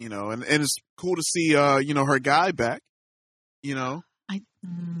back, and it's cool to see, her guy back, I you don't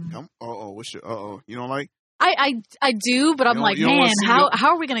like? I do, but I'm like, man, how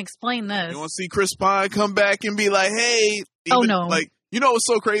are we going to explain this? You want to see Chris Pine come back and be like, hey. No. Like, what's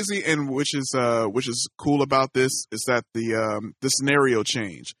so crazy, and which is cool about this is that the scenario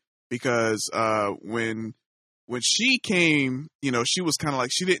changed, because when she came, she was kind of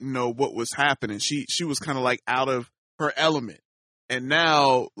like, she didn't know what was happening. She was kind of like out of her element. And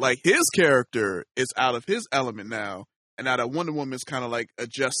now, like, his character is out of his element now. And now that Wonder Woman's kind of like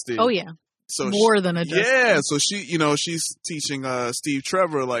adjusted. Oh, yeah. So more than adjusted. Yeah. So she's teaching Steve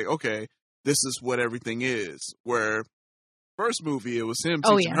Trevor, like, okay, this is what everything is. Where first movie, it was him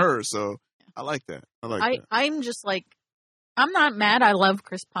teaching her. So I like that. I'm just like, I'm not mad. I love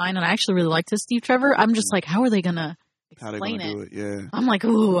Chris Pine, and I actually really liked his Steve Trevor. I'm just like, how are they going to explain it? Do it? Yeah. I'm like,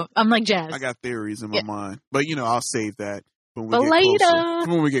 ooh. I'm like, Jazz. I got theories in my mind. But, I'll save that.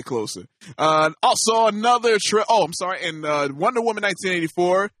 When we get closer. Also, another and Wonder Woman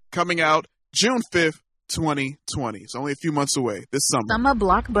 1984 coming out June 5th, 2020. It's only a few months away this summer. Summer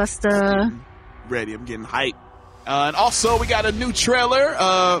blockbuster. Ready. I'm getting hyped. And also, we got a new trailer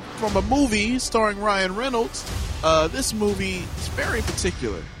from a movie starring Ryan Reynolds. This movie is very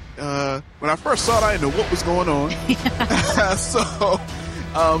particular. When I first saw it, I didn't know what was going on.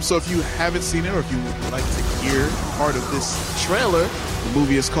 So if you haven't seen it, or if you would like to hear part of this trailer, the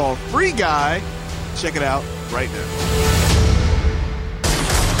movie is called Free Guy. Check it out right now.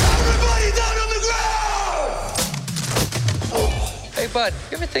 Everybody down on the ground! Hey, bud,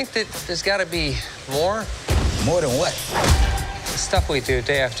 you ever think that there's got to be more? More than what? The stuff we do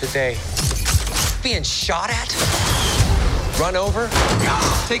day after day. Being shot at? Run over?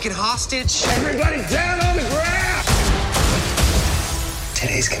 Taken hostage? Everybody down on the ground!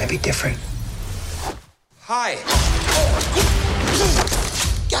 Today's gonna be different. Hi.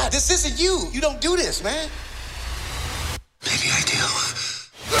 God, this isn't you. You don't do this, man. Maybe I do.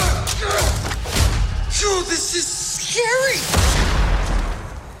 Phew, this is scary.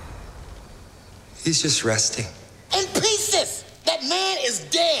 He's just resting. In pieces. That man is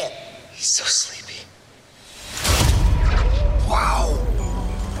dead. He's so sleepy. Wow.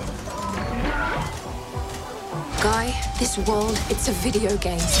 Guy, this world, it's a video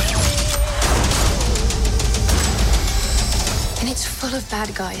game. And it's full of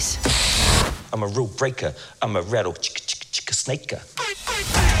bad guys. I'm a rule breaker. I'm a rattle chicka snaker.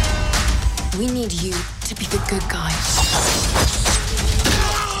 We need you to be the good guy.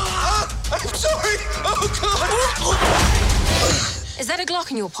 I'm sorry. Oh, God. Is that a Glock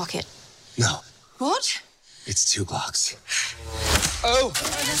in your pocket? No. What? It's 2 Glocks. Oh.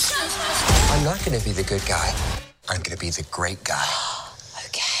 I'm not going to be the good guy. I'm going to be the great guy.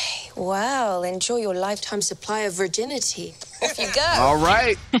 Okay. Well, enjoy your lifetime supply of virginity. Off you go. All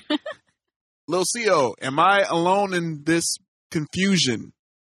right. Lil Xio, am I alone in this confusion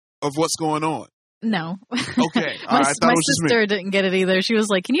of what's going on? No. Okay. My sister didn't get it either. She was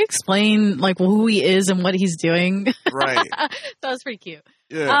like, can you explain like who he is and what he's doing? Right. That was pretty cute.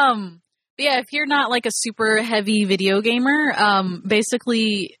 Yeah. But yeah, if you're not like a super heavy video gamer,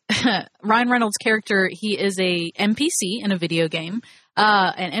 basically Ryan Reynolds' character, he is a NPC in a video game.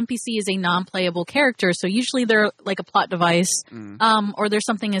 an NPC is a non-playable character, so usually they're like a plot device, or there's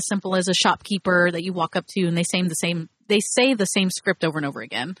something as simple as a shopkeeper that you walk up to and they say the same script over and over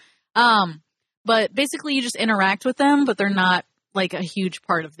again. But basically you just interact with them, but they're not like a huge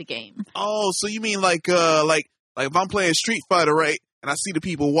part of the game. Oh, so you mean like if I'm playing Street Fighter, right? And I see the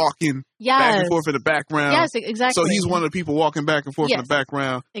people walking back and forth in the background. Yes, exactly. So he's one of the people walking back and forth in the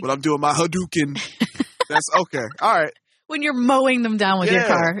background, but I'm doing my Hadouken. That's okay. All right. When you're mowing them down with your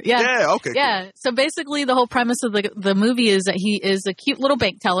car. Yeah, okay. Yeah. Cool. So basically the whole premise of the movie is that he is a cute little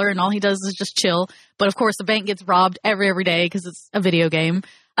bank teller and all he does is just chill. But of course the bank gets robbed every day because it's a video game.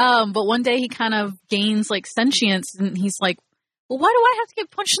 But one day he kind of gains like sentience and he's like, well, why do I have to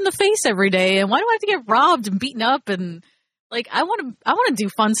get punched in the face every day? And why do I have to get robbed and beaten up? And like, I want to do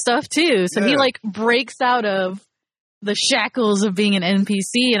fun stuff too. So he like breaks out of the shackles of being an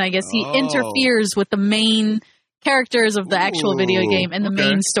NPC. And I guess he interferes with the main characters of the actual video game and the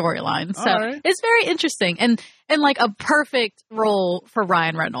main storyline. So it's very interesting and like a perfect role for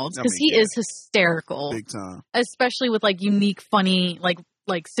Ryan Reynolds because he is hysterical. Big time. Especially with like unique, funny, like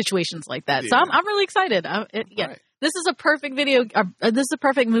situations like that. Yeah. So I'm really excited. This is a perfect this is a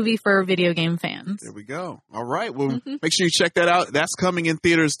perfect movie for video game fans. There we go. All right. Well, make sure you check that out. That's coming in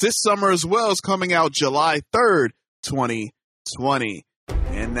theaters this summer as well. It's coming out July 3rd, 2020.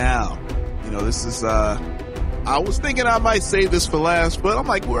 And now, this is, I was thinking I might save this for last, but I'm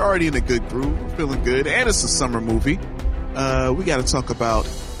like, we're already in a good groove. We're feeling good. And it's a summer movie. We got to talk about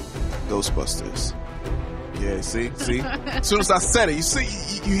Ghostbusters. Yeah, see? As soon as I said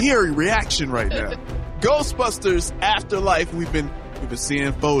it, you hear a reaction right now. Ghostbusters Afterlife. We've been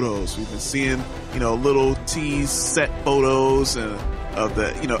seeing photos. We've been seeing, little tease set photos of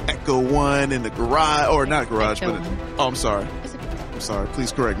the, Echo One in the garage, or not garage, Ecto but I'm sorry.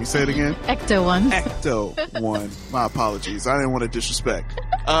 Please correct me. Say it again. Ecto One. Ecto One. My apologies. I didn't want to disrespect.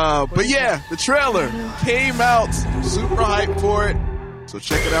 But yeah, the trailer came out. Super hyped for it. So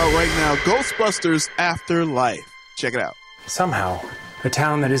check it out right now. Ghostbusters Afterlife. Check it out. Somehow, a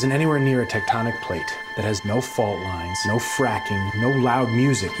town that isn't anywhere near a tectonic plate, that has no fault lines, no fracking, no loud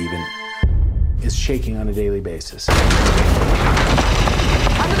music even, is shaking on a daily basis. Under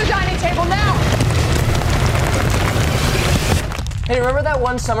the dining table now! Hey, remember that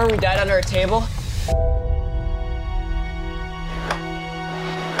one summer we died under a table?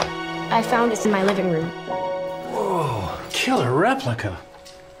 I found this in my living room. Whoa, killer replica.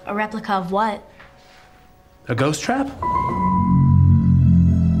 A replica of what? A ghost trap?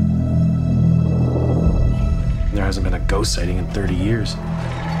 There hasn't been a ghost sighting in 30 years.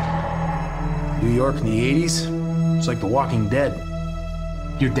 New York in the 80s, it's like The Walking Dead.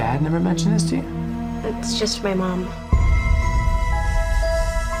 Your dad never mentioned this to you? It's just my mom.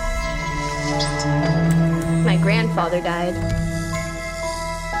 My grandfather died.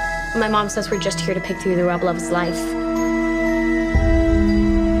 My mom says we're just here to pick through the rubble of his life. Wait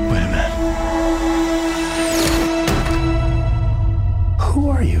a minute. Who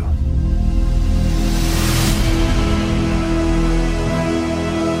are you?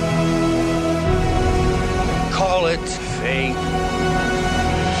 Call it fate.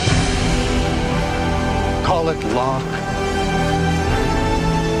 Call it luck.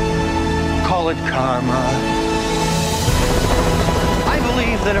 Call it karma. I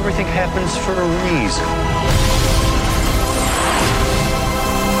believe that everything happens for a reason.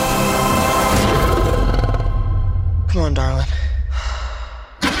 Come on, darling.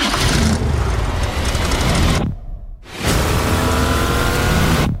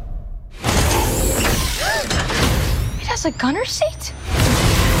 It has a gunner seat?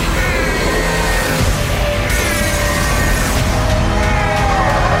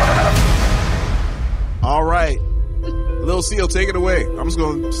 All right. Little Xio, take it away. I'm just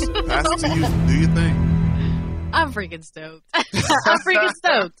going to pass it to you. Do your thing. I'm freaking stoked.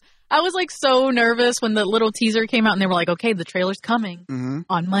 I was like so nervous when the little teaser came out and they were like, okay, the trailer's coming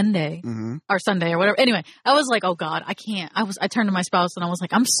on Monday or Sunday or whatever. Anyway, I was like, oh God, I can't. I turned to my spouse and I was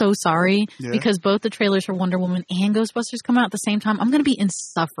like, I'm so sorry because both the trailers for Wonder Woman and Ghostbusters come out at the same time. I'm going to be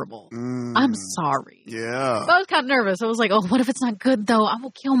insufferable. I'm sorry. Yeah. So I was kind of nervous. I was like, oh, what if it's not good though? I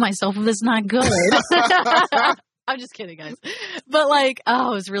will kill myself if it's not good. I'm just kidding, guys. But like, I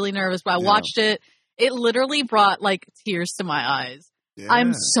was really nervous, but I watched it. It literally brought like tears to my eyes. Yeah.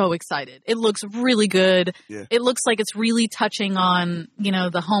 I'm so excited. It looks really good. Yeah. It looks like it's really touching on,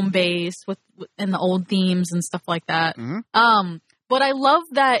 the home base and the old themes and stuff like that. But I love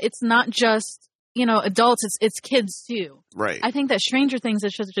that it's not just, adults, it's kids too. Right. I think that Stranger Things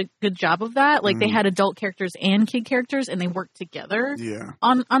is such a good job of that. Like they had adult characters and kid characters and they worked together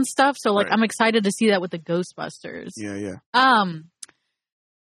on stuff. So like I'm excited to see that with the Ghostbusters. Yeah.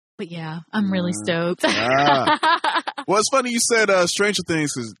 But yeah, I'm really stoked. Well, it's funny you said Stranger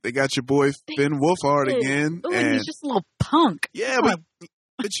Things because they got your boy Finn Wolfhard again. Ooh, and he's just a little punk. Yeah, but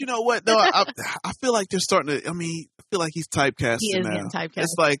you know what? No, I feel like they're starting to. I mean, I feel like he's typecasted He is now. getting typecast.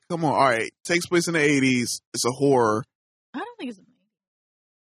 It's like, come on, all right. Takes place in the 80s. It's a horror. I don't think it's.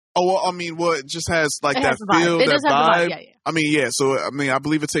 Oh, well, I mean, it just has like It that has the vibe. feel, It that does have the vibe, vibe. yeah. I mean, yeah. So, I mean, I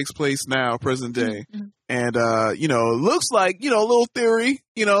believe it takes place now, present day. Mm-hmm. And, it looks like, a little theory,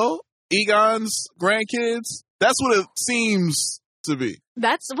 Egon's grandkids. That's what it seems to be.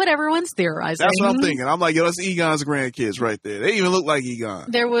 That's what everyone's theorizing. That's what I'm thinking. I'm like, that's Egon's grandkids right there. They even look like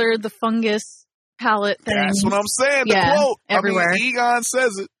Egon. There were the fungus palette things. That's what I'm saying. The quote. Everywhere. I mean, Egon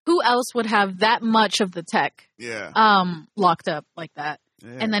says it. Who else would have that much of the tech? Locked up like that?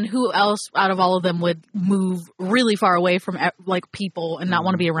 Yeah. And then who else out of all of them would move really far away from like people and not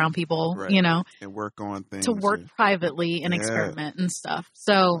want to be around people, right. And work on things. To work privately and experiment and stuff.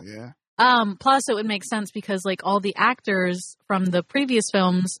 So, plus it would make sense because like all the actors from the previous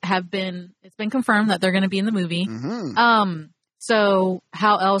films it's been confirmed that they're going to be in the movie. Mm-hmm. So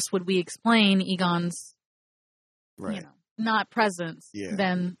how else would we explain Egon's, not presence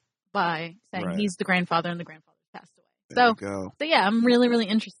than by saying he's the grandfather and the grandfather passed away. So yeah, I'm really, really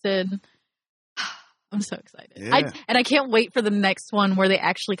interested. I'm so excited. Yeah. I can't wait for the next one where they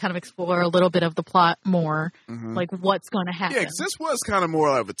actually kind of explore a little bit of the plot more, like what's going to happen. Yeah, because this was kind of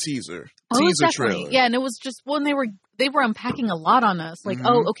more of a teaser trailer. Yeah, and it was just when they were unpacking a lot on us, like,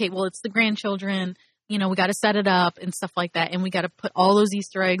 oh, okay, well, it's the grandchildren. We got to set it up and stuff like that, and we got to put all those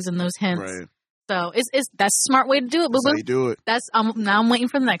Easter eggs and those hints. Right. So that's a smart way to do it. That's how you do it. Now I'm waiting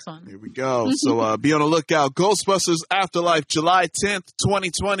for the next one. Here we go. So be on the lookout. Ghostbusters Afterlife, July 10th,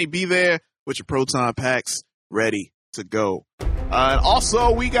 2020. Be there with your proton packs ready to go. And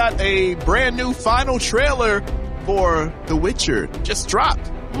also, we got a brand new final trailer for The Witcher. Just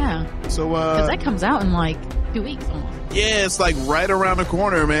dropped. Yeah. So because that comes out in like 2 weeks almost. Yeah, it's like right around the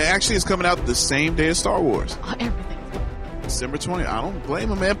corner, man. Actually, it's coming out the same day as Star Wars. Everything. December 20th. I don't blame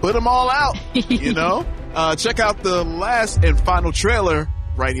them, man. Put them all out. Check out the last and final trailer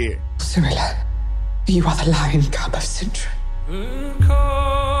right here. Cyrilla, you are the lion cub of Sintra.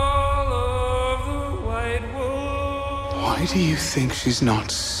 Why do you think she's not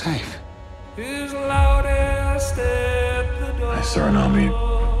safe? I saw an army,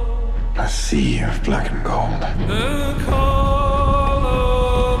 a sea of black and gold.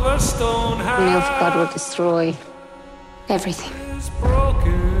 The will of God will destroy everything.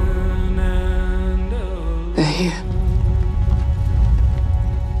 They're here.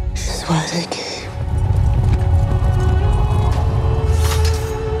 This is why they came.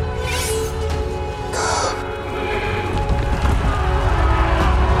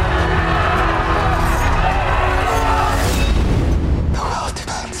 The world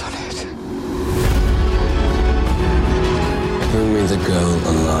depends on it. Bring me the girl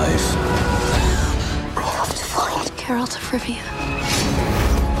alive. I have to find Geralt of Rivia.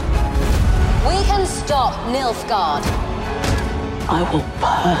 We can stop Nilfgaard. I will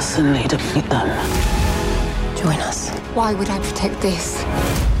personally defeat them. Join us. Why would I protect this?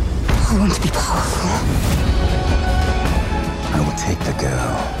 I want to be powerful. I will take the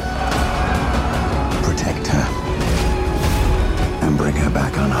girl, protect her, and bring her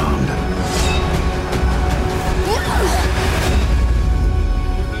back unharmed.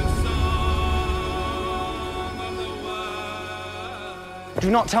 Do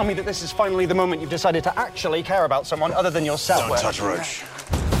not tell me that this is finally the moment you've decided to actually care about someone other than yourself. Don't touch Roach.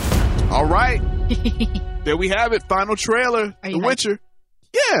 All right. There we have it. Final trailer. The Witcher.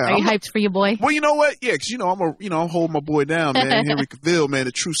 Yeah. Are you hyped for your boy? Well, you know what? Yeah, because I'm holding my boy down, man. Henry Cavill, man,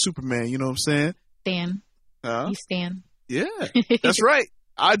 the true Superman. You know what I'm saying? Stan. You Stan. Yeah, that's right.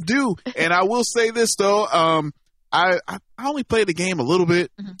 I do, and I will say this though. I only played the game a little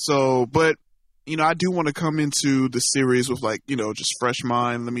bit, so but. I do want to come into the series with just fresh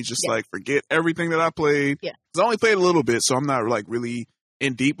mind. Let me just forget everything that I played. Yeah. 'Cause I only played a little bit, so I'm not really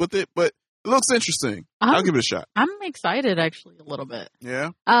in deep with it, but it looks interesting. I'll give it a shot. I'm excited actually a little bit.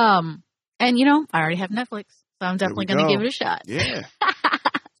 Yeah. And I already have Netflix, so I'm definitely going to give it a shot. Yeah.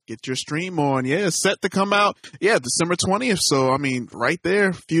 Get your stream on. Yeah. Set to come out. Yeah. December 20th. So, right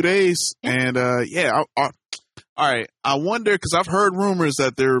there, a few days. Yeah. And, all right. I wonder, because I've heard rumors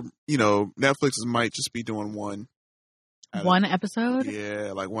that they're, Netflix might just be doing one episode?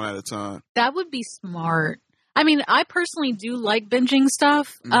 Yeah, like one at a time. That would be smart. I personally do like binging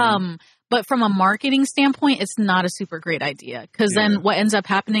stuff, But from a marketing standpoint, it's not a super great idea. Because then what ends up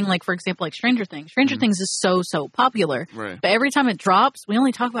happening, like, for example, like Stranger Things. Stranger Things is so popular. Right. But every time it drops, we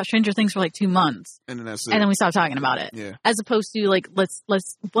only talk about Stranger Things for like 2 months. And then that's it. And then we stop talking about it. Yeah. As opposed to, like, let's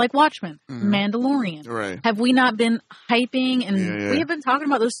like Watchmen, Mandalorian. Right. Have we not been hyping? And we have been talking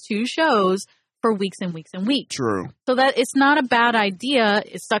about those 2 shows for weeks and weeks and weeks. True. So that it's not a bad idea.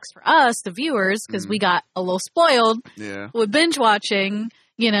 It sucks for us, the viewers, because we got a little spoiled with binge watching.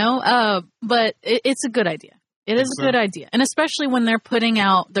 But it's a good idea. It is a good idea. And especially when they're putting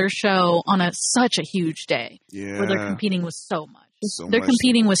out their show on such a huge day where they're competing with so much. They're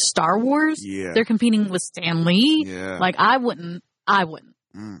competing with Star Wars. Yeah. They're competing with Stan Lee. Yeah. Like, I wouldn't.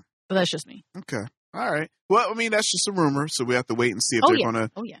 But that's just me. Okay. All right. Well, I mean, that's just a rumor. So we have to wait and see if they're going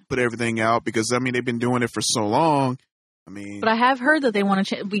to put everything out because, I mean, they've been doing it for so long. I mean. But I have heard that they want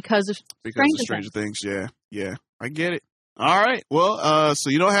to change because of Stranger Things. Yeah. Yeah. I get it. All right. Well, so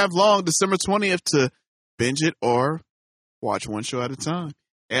you don't have long, December 20th, to binge it or watch one show at a time.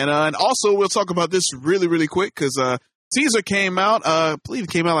 And also, we'll talk about this really, really quick because teaser came out. I believe it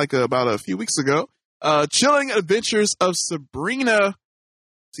came out like about a few weeks ago. Chilling Adventures of Sabrina,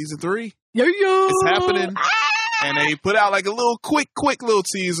 season 3. Yeah. It's happening. And they put out like a little quick little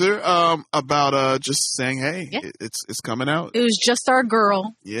teaser about just saying, hey, it's coming out. It was just our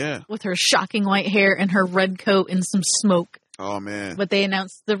girl. Yeah. With her shocking white hair and her red coat and some smoke. Oh, man. But they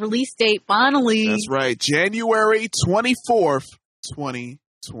announced the release date finally. That's right. January 24th,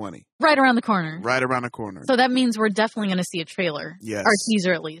 2020. Right around the corner. Right around the corner. So that means we're definitely going to see a trailer. Yes. Or a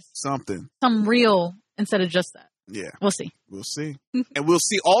teaser at least. Something. Some real instead of just that. Yeah. We'll see. We'll see. And we'll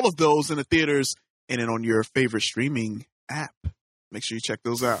see all of those in the theaters and then on your favorite streaming app. Make sure you check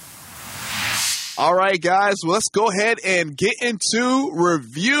those out. All right, guys. Well, let's go ahead and get into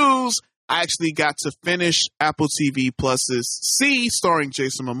reviews. I actually got to finish Apple TV Plus's C, starring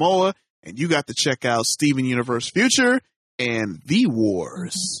Jason Momoa, and you got to check out Steven Universe Future and V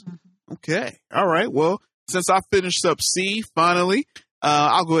Wars. Okay. All right. Well, since I finished up C, finally,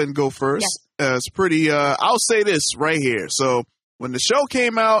 I'll go ahead and go first. Yes. It's pretty, I'll say this right here. So when the show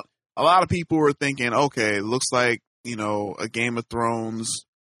came out, a lot of people were thinking, okay, it looks like, a Game of Thrones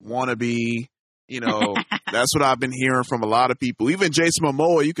wannabe, that's what I've been hearing from a lot of people. Even Jason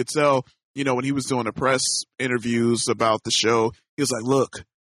Momoa, you could tell, when he was doing the press interviews about the show, he was like, look,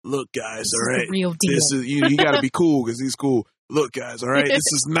 guys, this all right. Real deal. This is, you got to be cool because he's cool. Look, guys, all right. This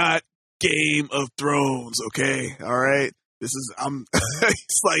is not Game of Thrones, okay? All right.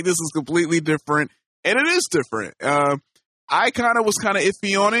 It's like, this is completely different. And it is different. I was kind of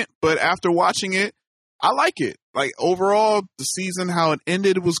iffy on it, but after watching it, I like it. Like, overall, the season, how it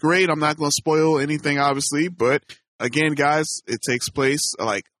ended was great. I'm not going to spoil anything, obviously, but again, guys, it takes place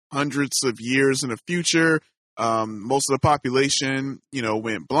like hundreds of years in the future. Most of the population,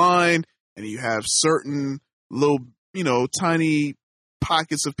 went blind, and you have certain little, tiny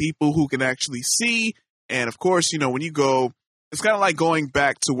pockets of people who can actually see. And of course, when you go, it's kind of like going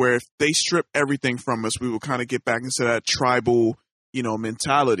back to where if they strip everything from us, we will kind of get back into that tribal,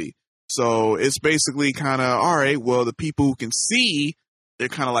 mentality. So it's basically kind of, all right, well, the people who can see, they're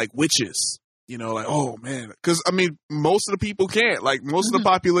kind of like witches, like, oh man. Cause I mean, most of the people can't, like most of the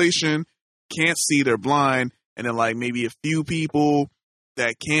population can't see, they're blind. And then like maybe a few people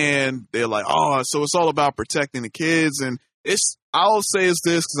that can, they're like, oh, so it's all about protecting the kids. And I'll say it's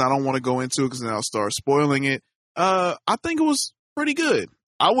this cause I don't want to go into it cause then I'll start spoiling it. I think it was pretty good.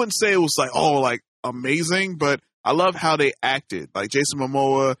 I wouldn't say it was like amazing, but I love how they acted. Like Jason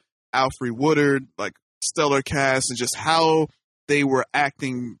Momoa, Alfre Woodard, like stellar cast, and just how they were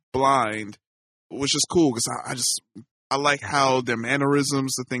acting blind, which is cool because I like how their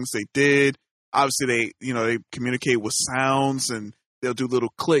mannerisms, the things they did. Obviously, they communicate with sounds and they'll do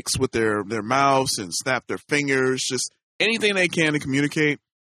little clicks with their mouths and snap their fingers, just anything they can to communicate.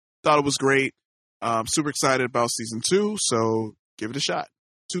 Thought it was great. Super excited about season 2, so give it a shot.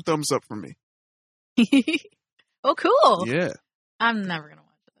 2 thumbs up from me. Oh, cool. Yeah. I'm never going to watch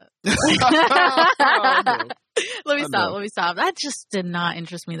that. Let me stop. That just did not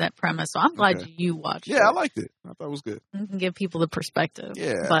interest me, that premise. So I'm glad you watched it. Yeah, I liked it. I thought it was good. You can give people the perspective.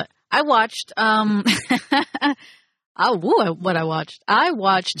 Yeah. But I watched, what I watched. I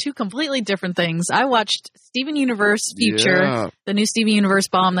watched 2 completely different things. I watched Steven Universe Future, the new Steven Universe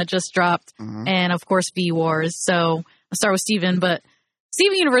bomb that just dropped, and of course V Wars. So I'll start with Steven, but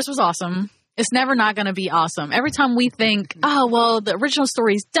Steven Universe was awesome. It's never not going to be awesome. Every time we think, oh, well, the original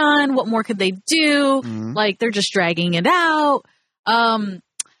story's done, what more could they do? Like, they're just dragging it out. Then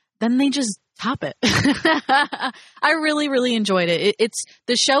they just top it. I really, really enjoyed it.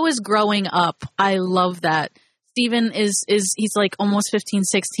 The show is growing up. I love that. Steven is he's like almost 15,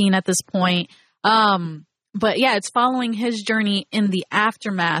 16 at this point. But yeah, it's following his journey in the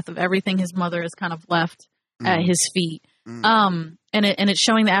aftermath of everything his mother has kind of left at his feet. And it's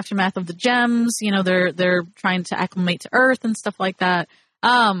showing the aftermath of the gems. You know, they're trying to acclimate to Earth and stuff like that.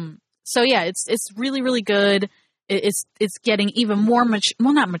 So yeah, it's really, really good. It's getting even more I don't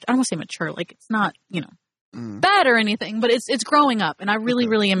want to say mature. Like it's not, you know, bad or anything, but it's growing up, and I really,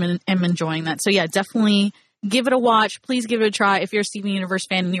 really am enjoying that. So yeah, definitely give it a watch. Please give it a try. If you're a Steven Universe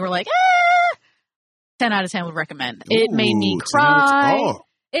fan and you were like, 10 out of 10 would recommend. It made me cry.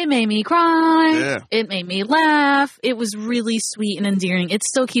 It made me cry. Yeah. It made me laugh. It was really sweet and endearing. It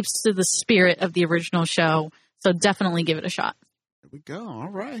still keeps to the spirit of the original show. So definitely give it a shot. There we go. All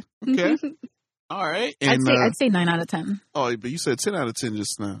right. Okay. All right. And, I'd say 9 out of 10. Oh, but you said 10 out of 10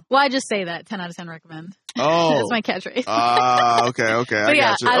 just now. Well, I just say that 10 out of 10 recommend. Oh, that's my catchphrase. Okay. But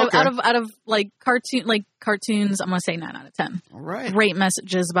yeah, I got you. out of cartoons, I'm gonna say 9 out of 10. All right. Great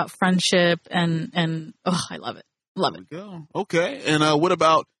messages about friendship and I love it. Love it. Go. Okay. And what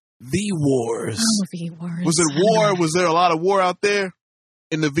about V Wars? Oh, V Wars. Was it war? Was there a lot of war out there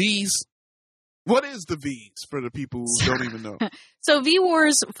in the V's? What is the V's for the people who don't even know? So V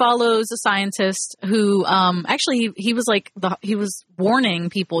Wars follows a scientist who actually he was warning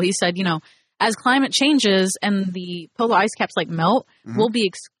people. He said, you know, as climate changes and the polar ice caps like melt, we'll be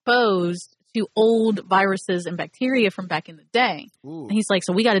exposed to old viruses and bacteria from back in the day. Ooh. And he's like,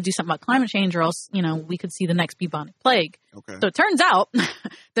 so we got to do something about climate change or else, you know, we could see the next bubonic plague. Okay. So it turns out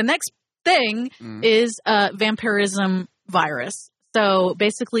the next thing is vampirism virus. So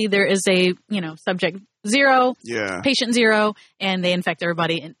basically there is a, you know, subject 0, patient 0, and they infect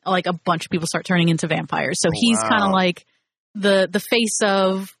everybody, and like a bunch of people start turning into vampires. So he's kind of like the face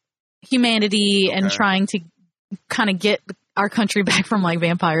of humanity and trying to kind of get our country back from like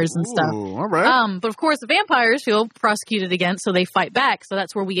vampires and stuff. All right. But of course the vampires feel prosecuted against, so they fight back. So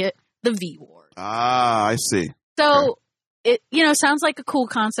that's where we get the V Wars. I see. So it, you know, sounds like a cool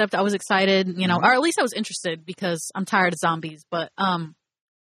concept. I was excited, you know, or at least I was interested because I'm tired of zombies. But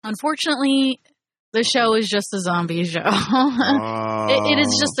unfortunately, the show is just a zombie show. It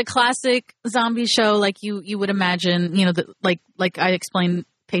is just a classic zombie show, like you would imagine. You know, like I explained,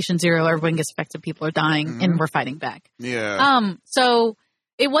 Patient 0, everyone gets affected, people are dying, and we're fighting back. Yeah. So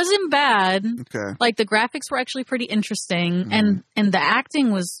it wasn't bad. Okay. Like the graphics were actually pretty interesting, and the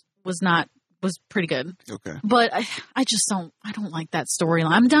acting was pretty good. Okay. But I don't like that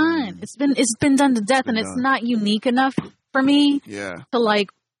storyline. I'm done. It's been done to death, and it's not unique enough for me. Yeah.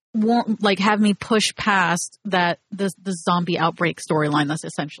 To have me push past the zombie outbreak storyline that's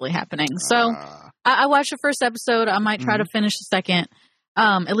essentially happening. So I watched the first episode. I might try to finish the second.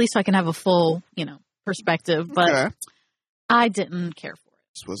 At least I can have a full, you know, perspective. But I didn't care for it.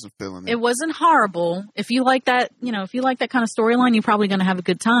 Just wasn't feeling it. It wasn't horrible. If you like that, you know, if you like that kind of storyline, you're probably going to have a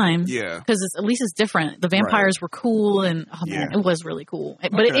good time. Yeah. Because at least it's different. The vampires were cool, and man, it was really cool.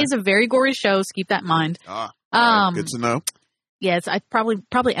 But it is a very gory show, so keep that in mind. Good to know. Yeah, I probably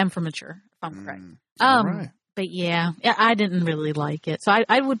am for mature, if I'm correct. All right. But yeah, I didn't really like it. So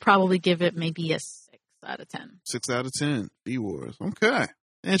I would probably give it maybe a 6 out of 10. 6 out of 10. V Wars. Okay.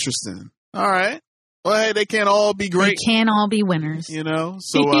 Interesting. All right. Well, hey, they can't all be great. They can't all be winners. You know?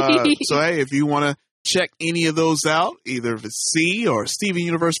 So, hey, if you want to check any of those out, either if it's C or Steven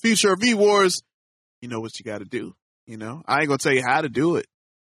Universe Future or V Wars, you know what you got to do. You know? I ain't going to tell you how to do it,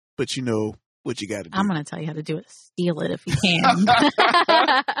 but you know what you got to do. I'm going to tell you how to do it. Steal it if you can.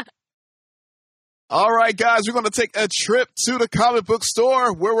 All right, guys, we're going to take a trip to the comic book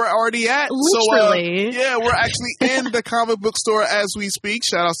store where we're already at. Literally. So, we're actually in the comic book store as we speak.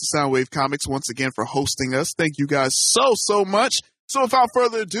 Shout out to Soundwave Comics once again for hosting us. Thank you guys so much. So without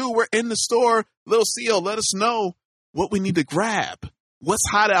further ado, we're in the store. Lil Xio, let us know what we need to grab. What's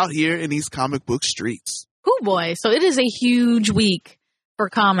hot out here in these comic book streets? Oh boy. So it is a huge week for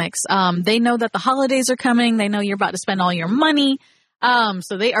comics. They know that the holidays are coming. They know you're about to spend all your money.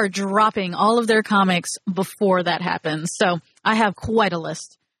 So they are dropping all of their comics before that happens. So I have quite a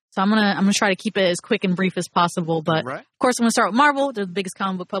list. So I'm gonna try to keep it as quick and brief as possible. But of course, I'm gonna start with Marvel. They're the biggest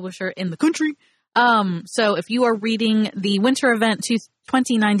comic book publisher in the country. So if you are reading the winter event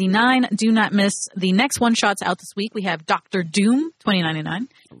 2099, do not miss the next one shots out this week. We have Doctor Doom 2099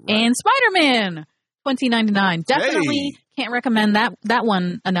 and Spider-Man 2099. Definitely can't recommend that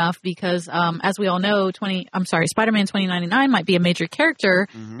one enough because as we all know, Spider-Man 2099 might be a major character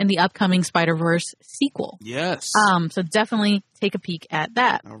in the upcoming Spider-Verse sequel. Yes. So definitely take a peek at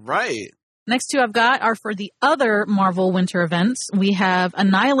that. All right. Next two I've got are for the other Marvel winter events. We have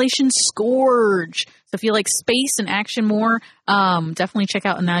Annihilation Scourge. So if you like space and action more, definitely check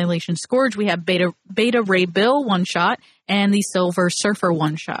out Annihilation Scourge. We have Beta Ray Bill one-shot and the Silver Surfer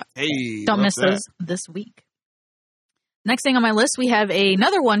one-shot. Hey, don't miss those this week. Next thing on my list, we have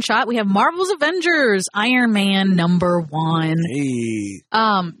another one-shot. We have Marvel's Avengers, Iron Man #1. Hey.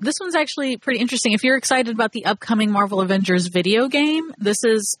 This one's actually pretty interesting. If you're excited about the upcoming Marvel Avengers video game, this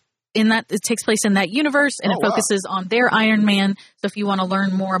is it takes place in that universe, and it focuses on their Iron Man. So if you want to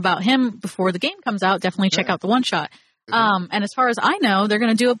learn more about him before the game comes out, definitely check out the one-shot. And as far as I know, they're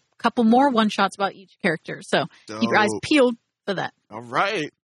going to do a couple more one-shots about each character. So keep your eyes peeled for that. All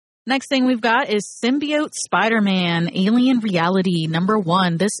right. Next thing we've got is Symbiote Spider-Man Alien Reality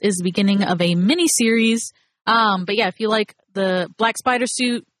 #1. This is the beginning of a mini-series. But yeah, if you like the Black Spider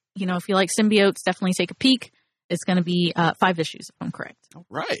suit, if you like symbiotes, definitely take a peek. It's going to be 5 issues, if I'm correct. All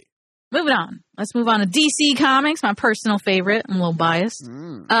right. Moving on. Let's move on to DC Comics, my personal favorite. I'm a little biased.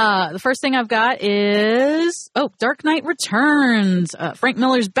 The first thing I've got is, Dark Knight Returns. Frank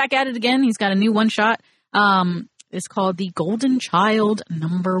Miller's back at it again. He's got a new one-shot. It's called The Golden Child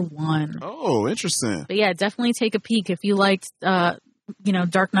 #1. Oh, interesting. But yeah, definitely take a peek. If you liked,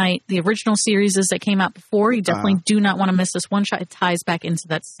 Dark Knight, the original series that came out before, you definitely do not want to miss this one-shot. It ties back into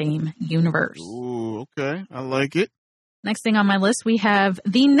that same universe. Ooh, okay. I like it. Next thing on my list, we have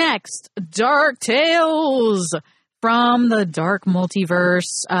the next Dark Tales from the Dark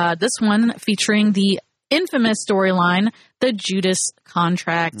Multiverse. This one featuring the infamous storyline, The Judas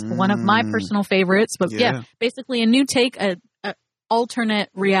Contract. One of my personal favorites. But yeah basically a new take, a alternate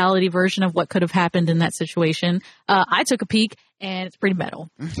reality version of what could have happened in that situation. I took a peek, and it's pretty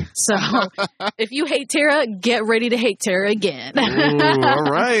metal. So if you hate Tara, get ready to hate Tara again. Ooh, all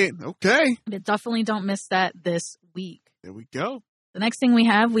right. Okay. But definitely don't miss that this week. There we go. The next thing we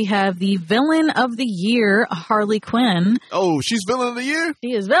have the Villain of the Year, Harley Quinn. Oh, she's Villain of the Year?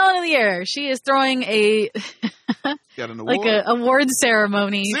 She is Villain of the Year. She is throwing got an award? like a award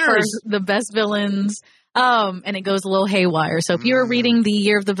ceremony for the best villains. And it goes a little haywire. So if you were reading the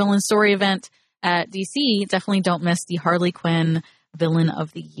Year of the Villain story event at DC, definitely don't miss the Harley Quinn Villain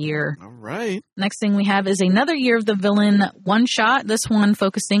of the Year. All right. Next thing we have is another Year of the Villain one-shot. This one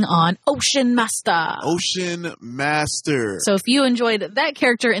focusing on Ocean Master. Ocean Master. So if you enjoyed that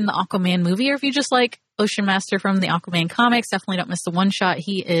character in the Aquaman movie, or if you just like Ocean Master from the Aquaman comics, definitely don't miss the one-shot.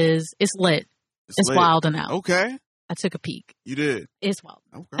 It's lit. It's lit. wild and out. Okay. I took a peek. You did? It's wild.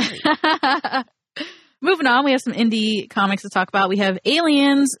 Okay. Moving on, we have some indie comics to talk about. We have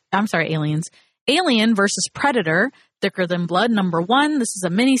Alien versus Predator, Thicker Than Blood #1. This is a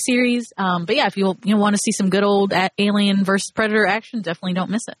mini-series. But yeah, if you want to see some good old Alien versus Predator action, definitely don't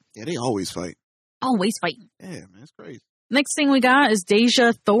miss it. Yeah, they always fight. Always fighting. Yeah, man, it's crazy. Next thing we got is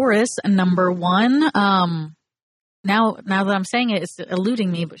Deja Thoris #1. Now that I'm saying it, it's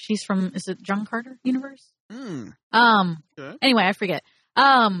eluding me, but she's from, is it John Carter universe? Okay. Anyway, I forget.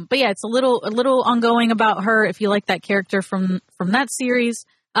 But yeah, it's a little ongoing about her. If you like that character from that series,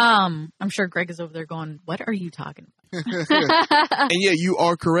 I'm sure Greg is over there going, "What are you talking about?" And yeah, you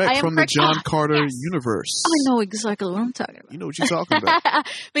are correct, from the John Carter universe. I know exactly what I'm talking about. You know what you're talking about.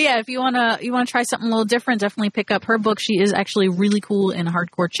 But yeah, if you wanna try something a little different, definitely pick up her book. She is actually really cool and a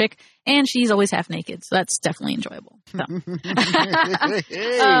hardcore chick, and she's always half naked, so that's definitely enjoyable. So.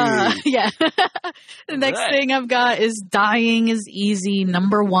 Yeah. The next thing I've got is Dying is Easy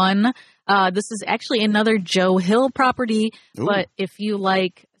 #1. This is actually another Joe Hill property, but if you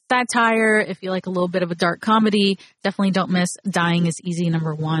like satire, if you like a little bit of a dark comedy, definitely don't miss Dying is Easy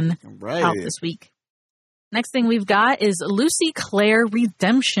 #1 out this week. Next thing we've got is Lucy Claire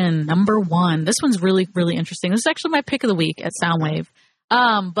Redemption #1. This one's really, really interesting. This is actually my pick of the week at Soundwave.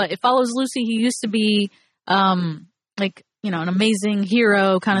 But it follows Lucy, who used to be an amazing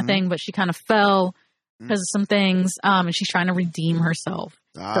hero kind of thing, but she kind of fell because of some things, and she's trying to redeem herself.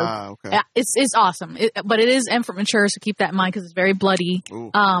 Okay. Yeah, it's awesome. But it is M for mature, so keep that in mind because it's very bloody.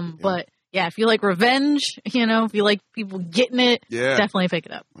 But yeah, if you like revenge, if you like people getting it, definitely pick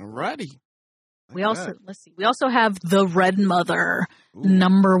it up. Alrighty. We also have The Red Mother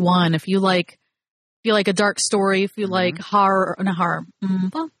 #1. If you like a dark story, if you like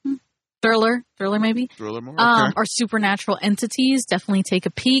thriller maybe. Thriller more. Okay. Or supernatural entities, definitely take a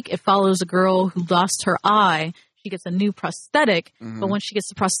peek. It follows a girl who lost her eye. She gets a new prosthetic, but when she gets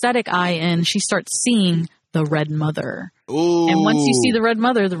the prosthetic eye in, she starts seeing the Red Mother. Ooh. And once you see the Red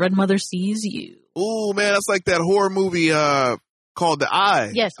Mother sees you. Oh man, that's like that horror movie called The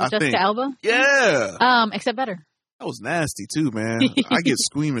Eye. Yes, with Jessica Alba. Yeah. Except better. That was nasty too, man. I get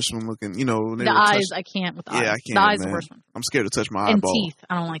squeamish from looking, the eyes. I can't with the eyes. Yeah, I can't. The eyes man. the worst one. I'm scared to touch my and eyeball. teeth.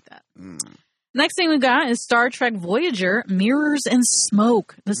 I don't like that. Next thing we got is Star Trek Voyager, Mirrors and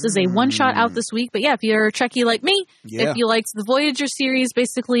Smoke. This is a one-shot out this week. But yeah, if you're a Trekkie like me, if you liked the Voyager series,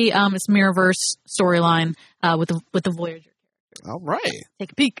 basically it's Mirrorverse storyline with the Voyager character. All right.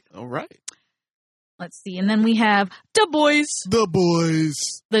 Take a peek. All right. Let's see. And then we have The Boys. The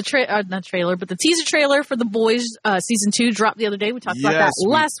Boys. The not trailer, but the teaser trailer for The Boys season 2 dropped the other day. We talked about that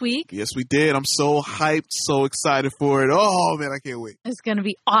last week. Yes, we did. I'm so hyped, so excited for it. Oh, man, I can't wait. It's going to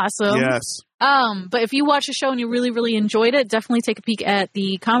be awesome. Yes. But if you watch the show and you really, really enjoyed it, definitely take a peek at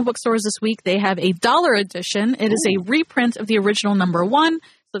the comic book stores this week. They have a $1 edition. It is a reprint of the original #1.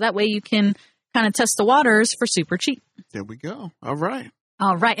 So that way you can kind of test the waters for super cheap. There we go. All right.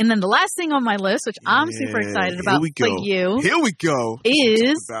 All right. And then the last thing on my list, which I'm super excited about for you. Here we go.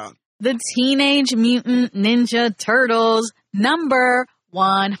 Is the Teenage Mutant Ninja Turtles #100.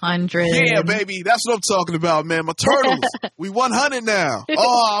 Yeah, baby. That's what I'm talking about, man. My turtles. We 100 now.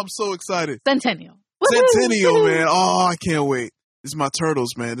 Oh, I'm so excited. Centennial, man. Oh, I can't wait. This is my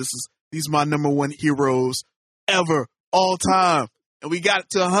turtles, man. These are my #1 heroes ever, all time. And we got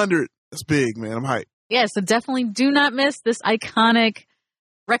it to 100. That's big, man. I'm hyped. Yeah, so definitely do not miss this iconic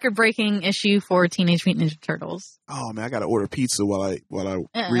record-breaking issue for Teenage Mutant Ninja Turtles. Oh man, I gotta order pizza while I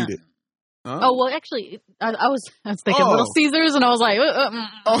read it. Huh? Oh well, actually, I was thinking Little Caesars, and I was like, I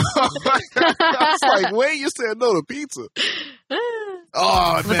was like, wait, you said no to pizza?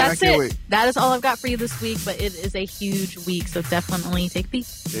 Oh man, I can't wait. That is all I've got for you this week, but it is a huge week, so definitely take a peek.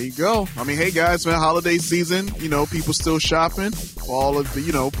 There you go. I mean, hey guys, man, holiday season, people still shopping. For all of the,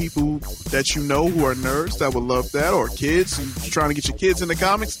 people that who are nerds that would love that, or kids, you're trying to get your kids into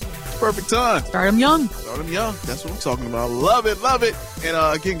comics, perfect time. Start them young. That's what I'm talking about. Love it. And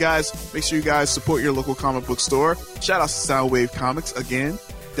again, guys, make sure you guys support your local comic book store. Shout out to Soundwave Comics again.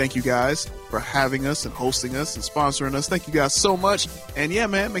 Thank you guys for having us and hosting us and sponsoring us. Thank you guys so much. And yeah,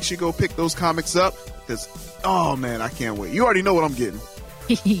 man, make sure you go pick those comics up because, oh man, I can't wait. You already know what I'm getting.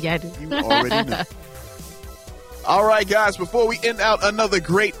 Yeah, I do. You already know. All right, guys, before we end out another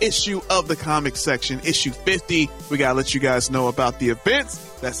great issue of the comic section, issue 50, we got to let you guys know about the events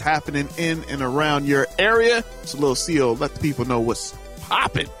that's happening in and around your area. So, Lil Xio, let the people know what's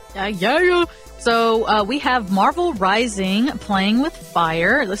popping. Yeah. So we have Marvel Rising Playing with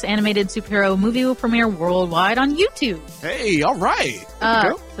Fire. This animated superhero movie will premiere worldwide on YouTube. Hey, all right.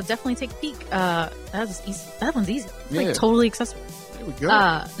 So definitely take a peek. That's easy. That one's easy. It's like totally accessible. There we go.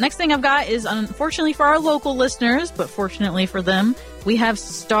 Next thing I've got is, unfortunately for our local listeners, but fortunately for them, we have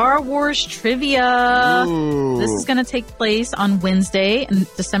Star Wars trivia. Ooh. This is going to take place on Wednesday,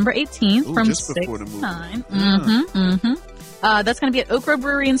 December 18th from just 6 before the movie. to 9. That's going to be at Oak Grove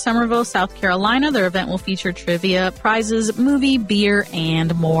Brewery in Somerville, South Carolina. Their event will feature trivia, prizes, movie, beer,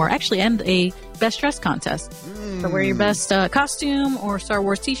 and more. Actually, and a best dress contest. So wear your best costume or Star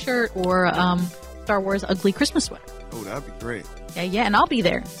Wars t-shirt or Star Wars ugly Christmas sweater. Oh, that'd be great. Yeah, and I'll be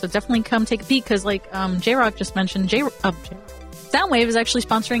there. So definitely come take a peek because like J-Rock just mentioned, Soundwave is actually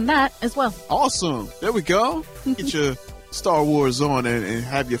sponsoring that as well. Awesome. There we go. Get your Star Wars on and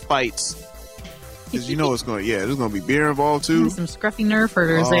have your fights. Because it's going to, there's going to be beer involved too. Some scruffy nerf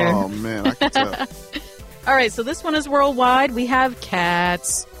herders there. Oh man, I can tell. All right, so this one is worldwide. We have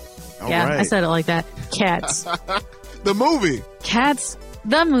Cats. All right. I said it like that. Cats. The movie. Cats,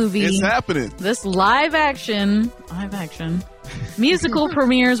 the movie. It's happening. This live action musical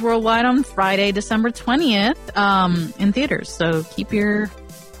premieres worldwide on Friday, December 20th, in theaters. So keep your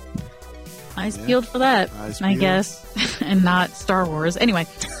eyes peeled for that, I guess, and not Star Wars. Anyway.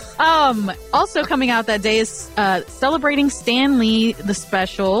 Also coming out that day is Celebrating Stan Lee, the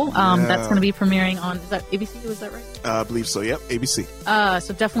special. That's going to be premiering on, is that ABC? Was that right? I believe so. Yep, ABC.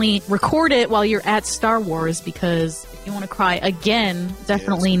 So definitely record it while you're at Star Wars because if you want to cry again,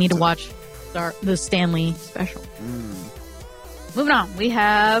 definitely need to watch the Stan Lee special. Moving on, we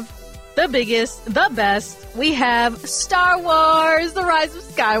have the biggest, the best. We have Star Wars: The Rise of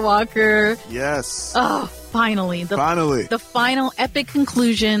Skywalker. Yes. Oh, finally. The final epic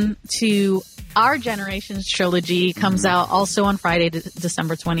conclusion to our generation's trilogy comes out also on Friday,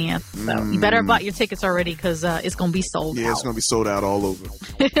 December 20th. So you better have bought your tickets already because it's going to be sold out. Yeah, it's going to be sold out all over.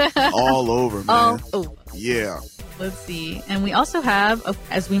 All over, man. All over. Yeah. Let's see. And we also have,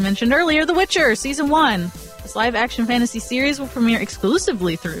 as we mentioned earlier, The Witcher Season 1. This live-action fantasy series will premiere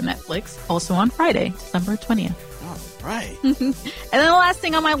exclusively through Netflix, also on Friday, December 20th. All right. And then the last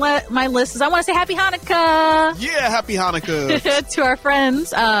thing on my list is I want to say Happy Hanukkah! Yeah, Happy Hanukkah! To our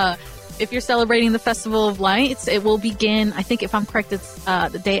friends. If you're celebrating the Festival of Lights, it will begin, I think if I'm correct, it's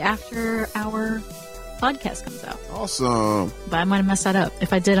the day after our podcast comes out. Awesome. But I might have messed that up.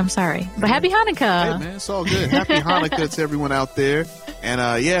 If I did, I'm sorry. But Happy Hanukkah! Hey, man, it's all good. Happy Hanukkah to everyone out there.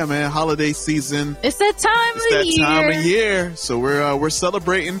 And yeah, man, holiday season. It's that time of year. So we're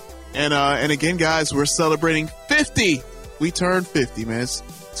celebrating. And again, guys, we're celebrating 50. We turned 50, man.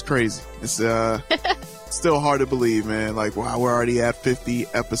 It's crazy. It's still hard to believe, man. Like, wow, we're already at 50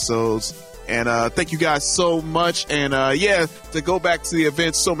 episodes. And thank you guys so much. And yeah, to go back to the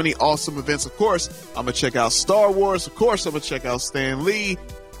events, so many awesome events. Of course, I'm going to check out Star Wars. Of course, I'm going to check out Stan Lee.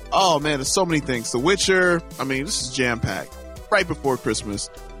 Oh, man, there's so many things. The Witcher. I mean, this is jam-packed right before Christmas.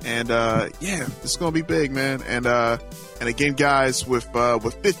 And yeah, it's going to be big, man. And again, guys, with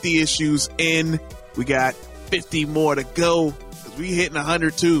 50 issues in, we got 50 more to go. Because we hitting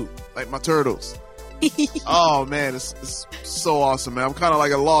 100 too, like my turtles. Oh, man, it's so awesome, man. I'm kind of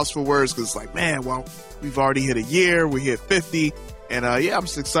like a loss for words because it's like, man, well, we've already hit a year. We hit 50. And yeah, I'm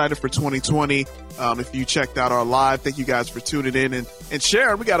just excited for 2020. If you checked out our live, thank you guys for tuning in and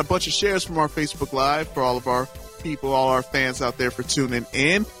sharing. We got a bunch of shares from our Facebook Live for all of our people, all our fans out there for tuning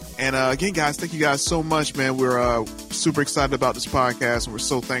in. And again, guys, thank you guys so much, man. We're super excited about this podcast, and we're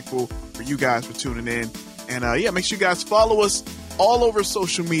so thankful for you guys for tuning in. And yeah, make sure you guys follow us all over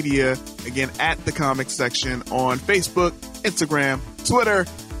social media. Again, at The Comic Section on Facebook, Instagram, Twitter.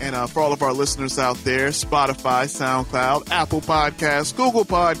 And for all of our listeners out there, Spotify, SoundCloud, Apple Podcasts, Google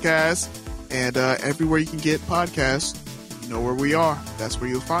Podcasts, and everywhere you can get podcasts, you know where we are. That's where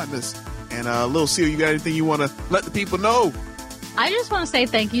you'll find us. And Lil Seal, you got anything you want to let the people know? I just want to say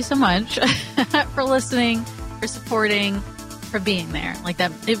thank you so much for listening, for supporting, for being there. Like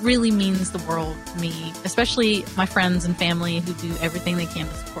that, it really means the world to me, especially my friends and family who do everything they can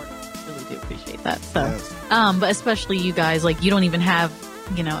to support us. I really do appreciate that. So, yes. But especially you guys, like you don't even have,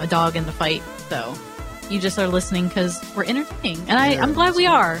 you know, a dog in the fight. So you just are listening because we're entertaining. And I'm glad we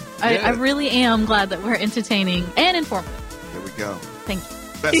are. I really am glad that we're entertaining and informative. There we go. Thank you.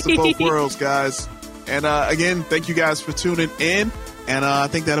 Best of both worlds, guys. And again, thank you guys for tuning in. And I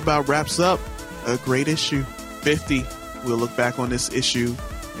think that about wraps up a great issue. 50. We'll look back on this issue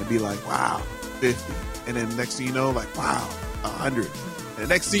and be like, wow, 50. And then next thing you know, like, wow, 100. And the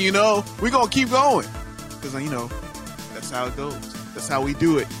next thing you know, we're going to keep going. Because, you know, that's how it goes. That's how we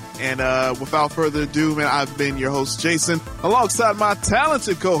do it. And without further ado, man, I've been your host, Jason, alongside my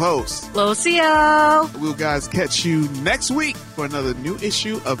talented co-host, Lucio. We'll guys catch you next week for another new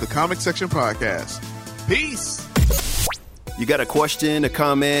issue of the Comic Section Podcast. Peace. You got a question, a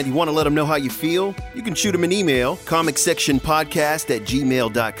comment, you want to let them know how you feel? You can shoot them an email,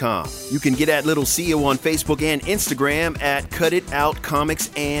 comicsectionpodcast@gmail.com. You can get at Little CEO on Facebook and Instagram at Cut It Out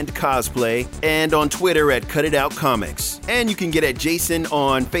Comics and Cosplay, and on Twitter at Cut It Out Comics. And you can get at Jason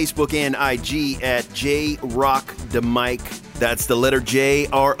on Facebook and IG at JRockDamic. That's the letter JROCDAMIC.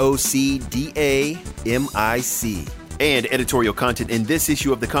 And editorial content in this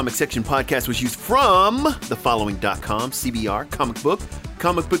issue of the Comic Section Podcast was used from thefollowing.com, CBR, Comic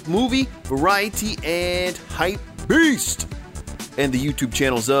Book Movie, Variety, and Hype Beast. And the YouTube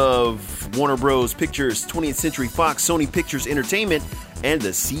channels of Warner Bros. Pictures, 20th Century Fox, Sony Pictures Entertainment, and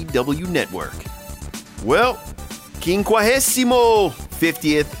the CW Network. Well, quinquagesimo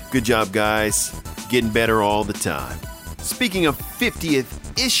 50th. Good job, guys. Getting better all the time. Speaking of 50th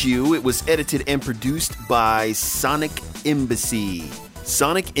issue, it was edited and produced by Sonic Embassy.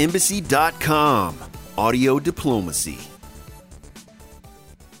 SonicEmbassy.com. Audio diplomacy.